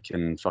 David Icke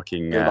and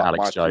fucking They're like Alex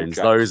Michael Jones.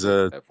 Those Jackson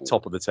are level.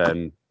 top of the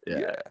 10. Yeah,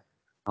 Yeah.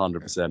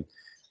 100%.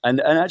 And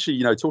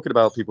actually, talking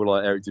about people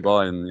like Eric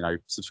Dubai and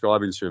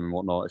subscribing to him and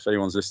whatnot. If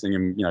anyone's listening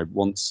and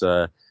wants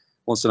to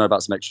know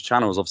about some extra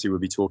channels, obviously we'll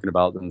be talking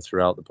about them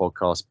throughout the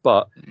podcast.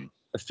 But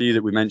a few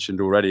that we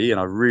mentioned already, and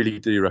I really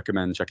do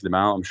recommend checking them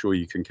out. I'm sure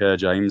you concur,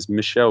 James.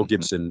 Michelle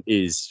Gibson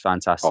is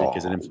fantastic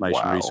as an Oh,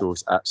 information wow.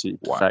 resource, absolute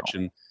Wow.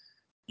 perfection.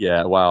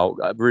 Yeah, wow.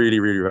 I really,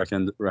 really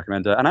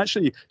recommend her. And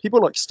actually,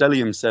 people like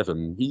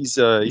Stellium7, he's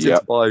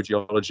into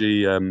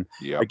biogeology.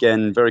 Yep.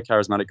 Again, very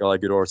charismatic guy,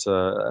 good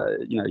orator.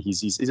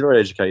 He's a very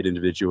educated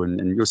individual,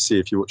 and you'll see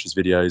if you watch his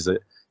videos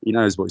that he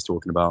knows what he's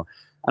talking about.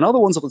 And other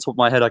ones off the top of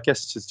my head, I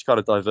guess, just to kind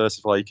of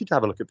diversify, you could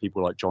have a look at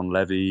people like John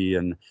Levy,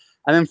 and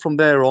then from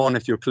there on,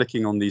 if you're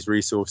clicking on these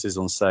resources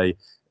on, say,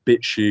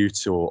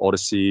 BitChute or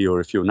Odyssey, or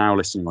if you're now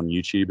listening on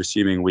YouTube,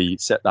 assuming we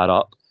set that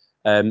up,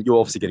 you're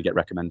obviously going to get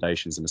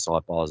recommendations in the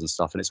sidebars and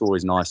stuff. And it's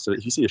always nice to,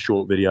 if you see a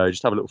short video,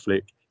 just have a little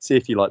flick, see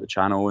if you like the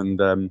channel.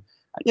 And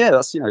yeah,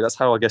 that's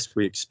how I guess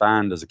we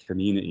expand as a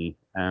community.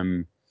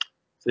 So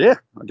yeah,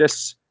 I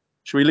guess,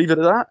 should we leave it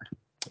at that?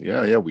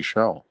 Yeah, we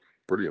shall.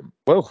 Brilliant.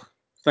 Well,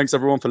 thanks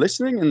everyone for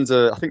listening. And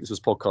I think this was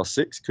podcast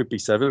 6, could be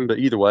 7, but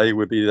either way,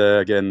 we'll be there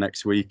again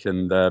next week.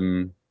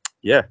 And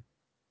yeah,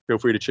 feel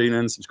free to tune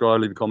in, subscribe,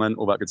 leave a comment,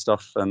 all that good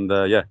stuff. And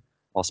yeah,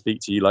 I'll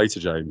speak to you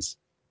later, James.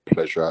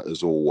 Pleasure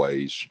as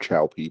always.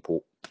 Ciao,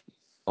 people.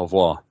 Au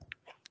revoir.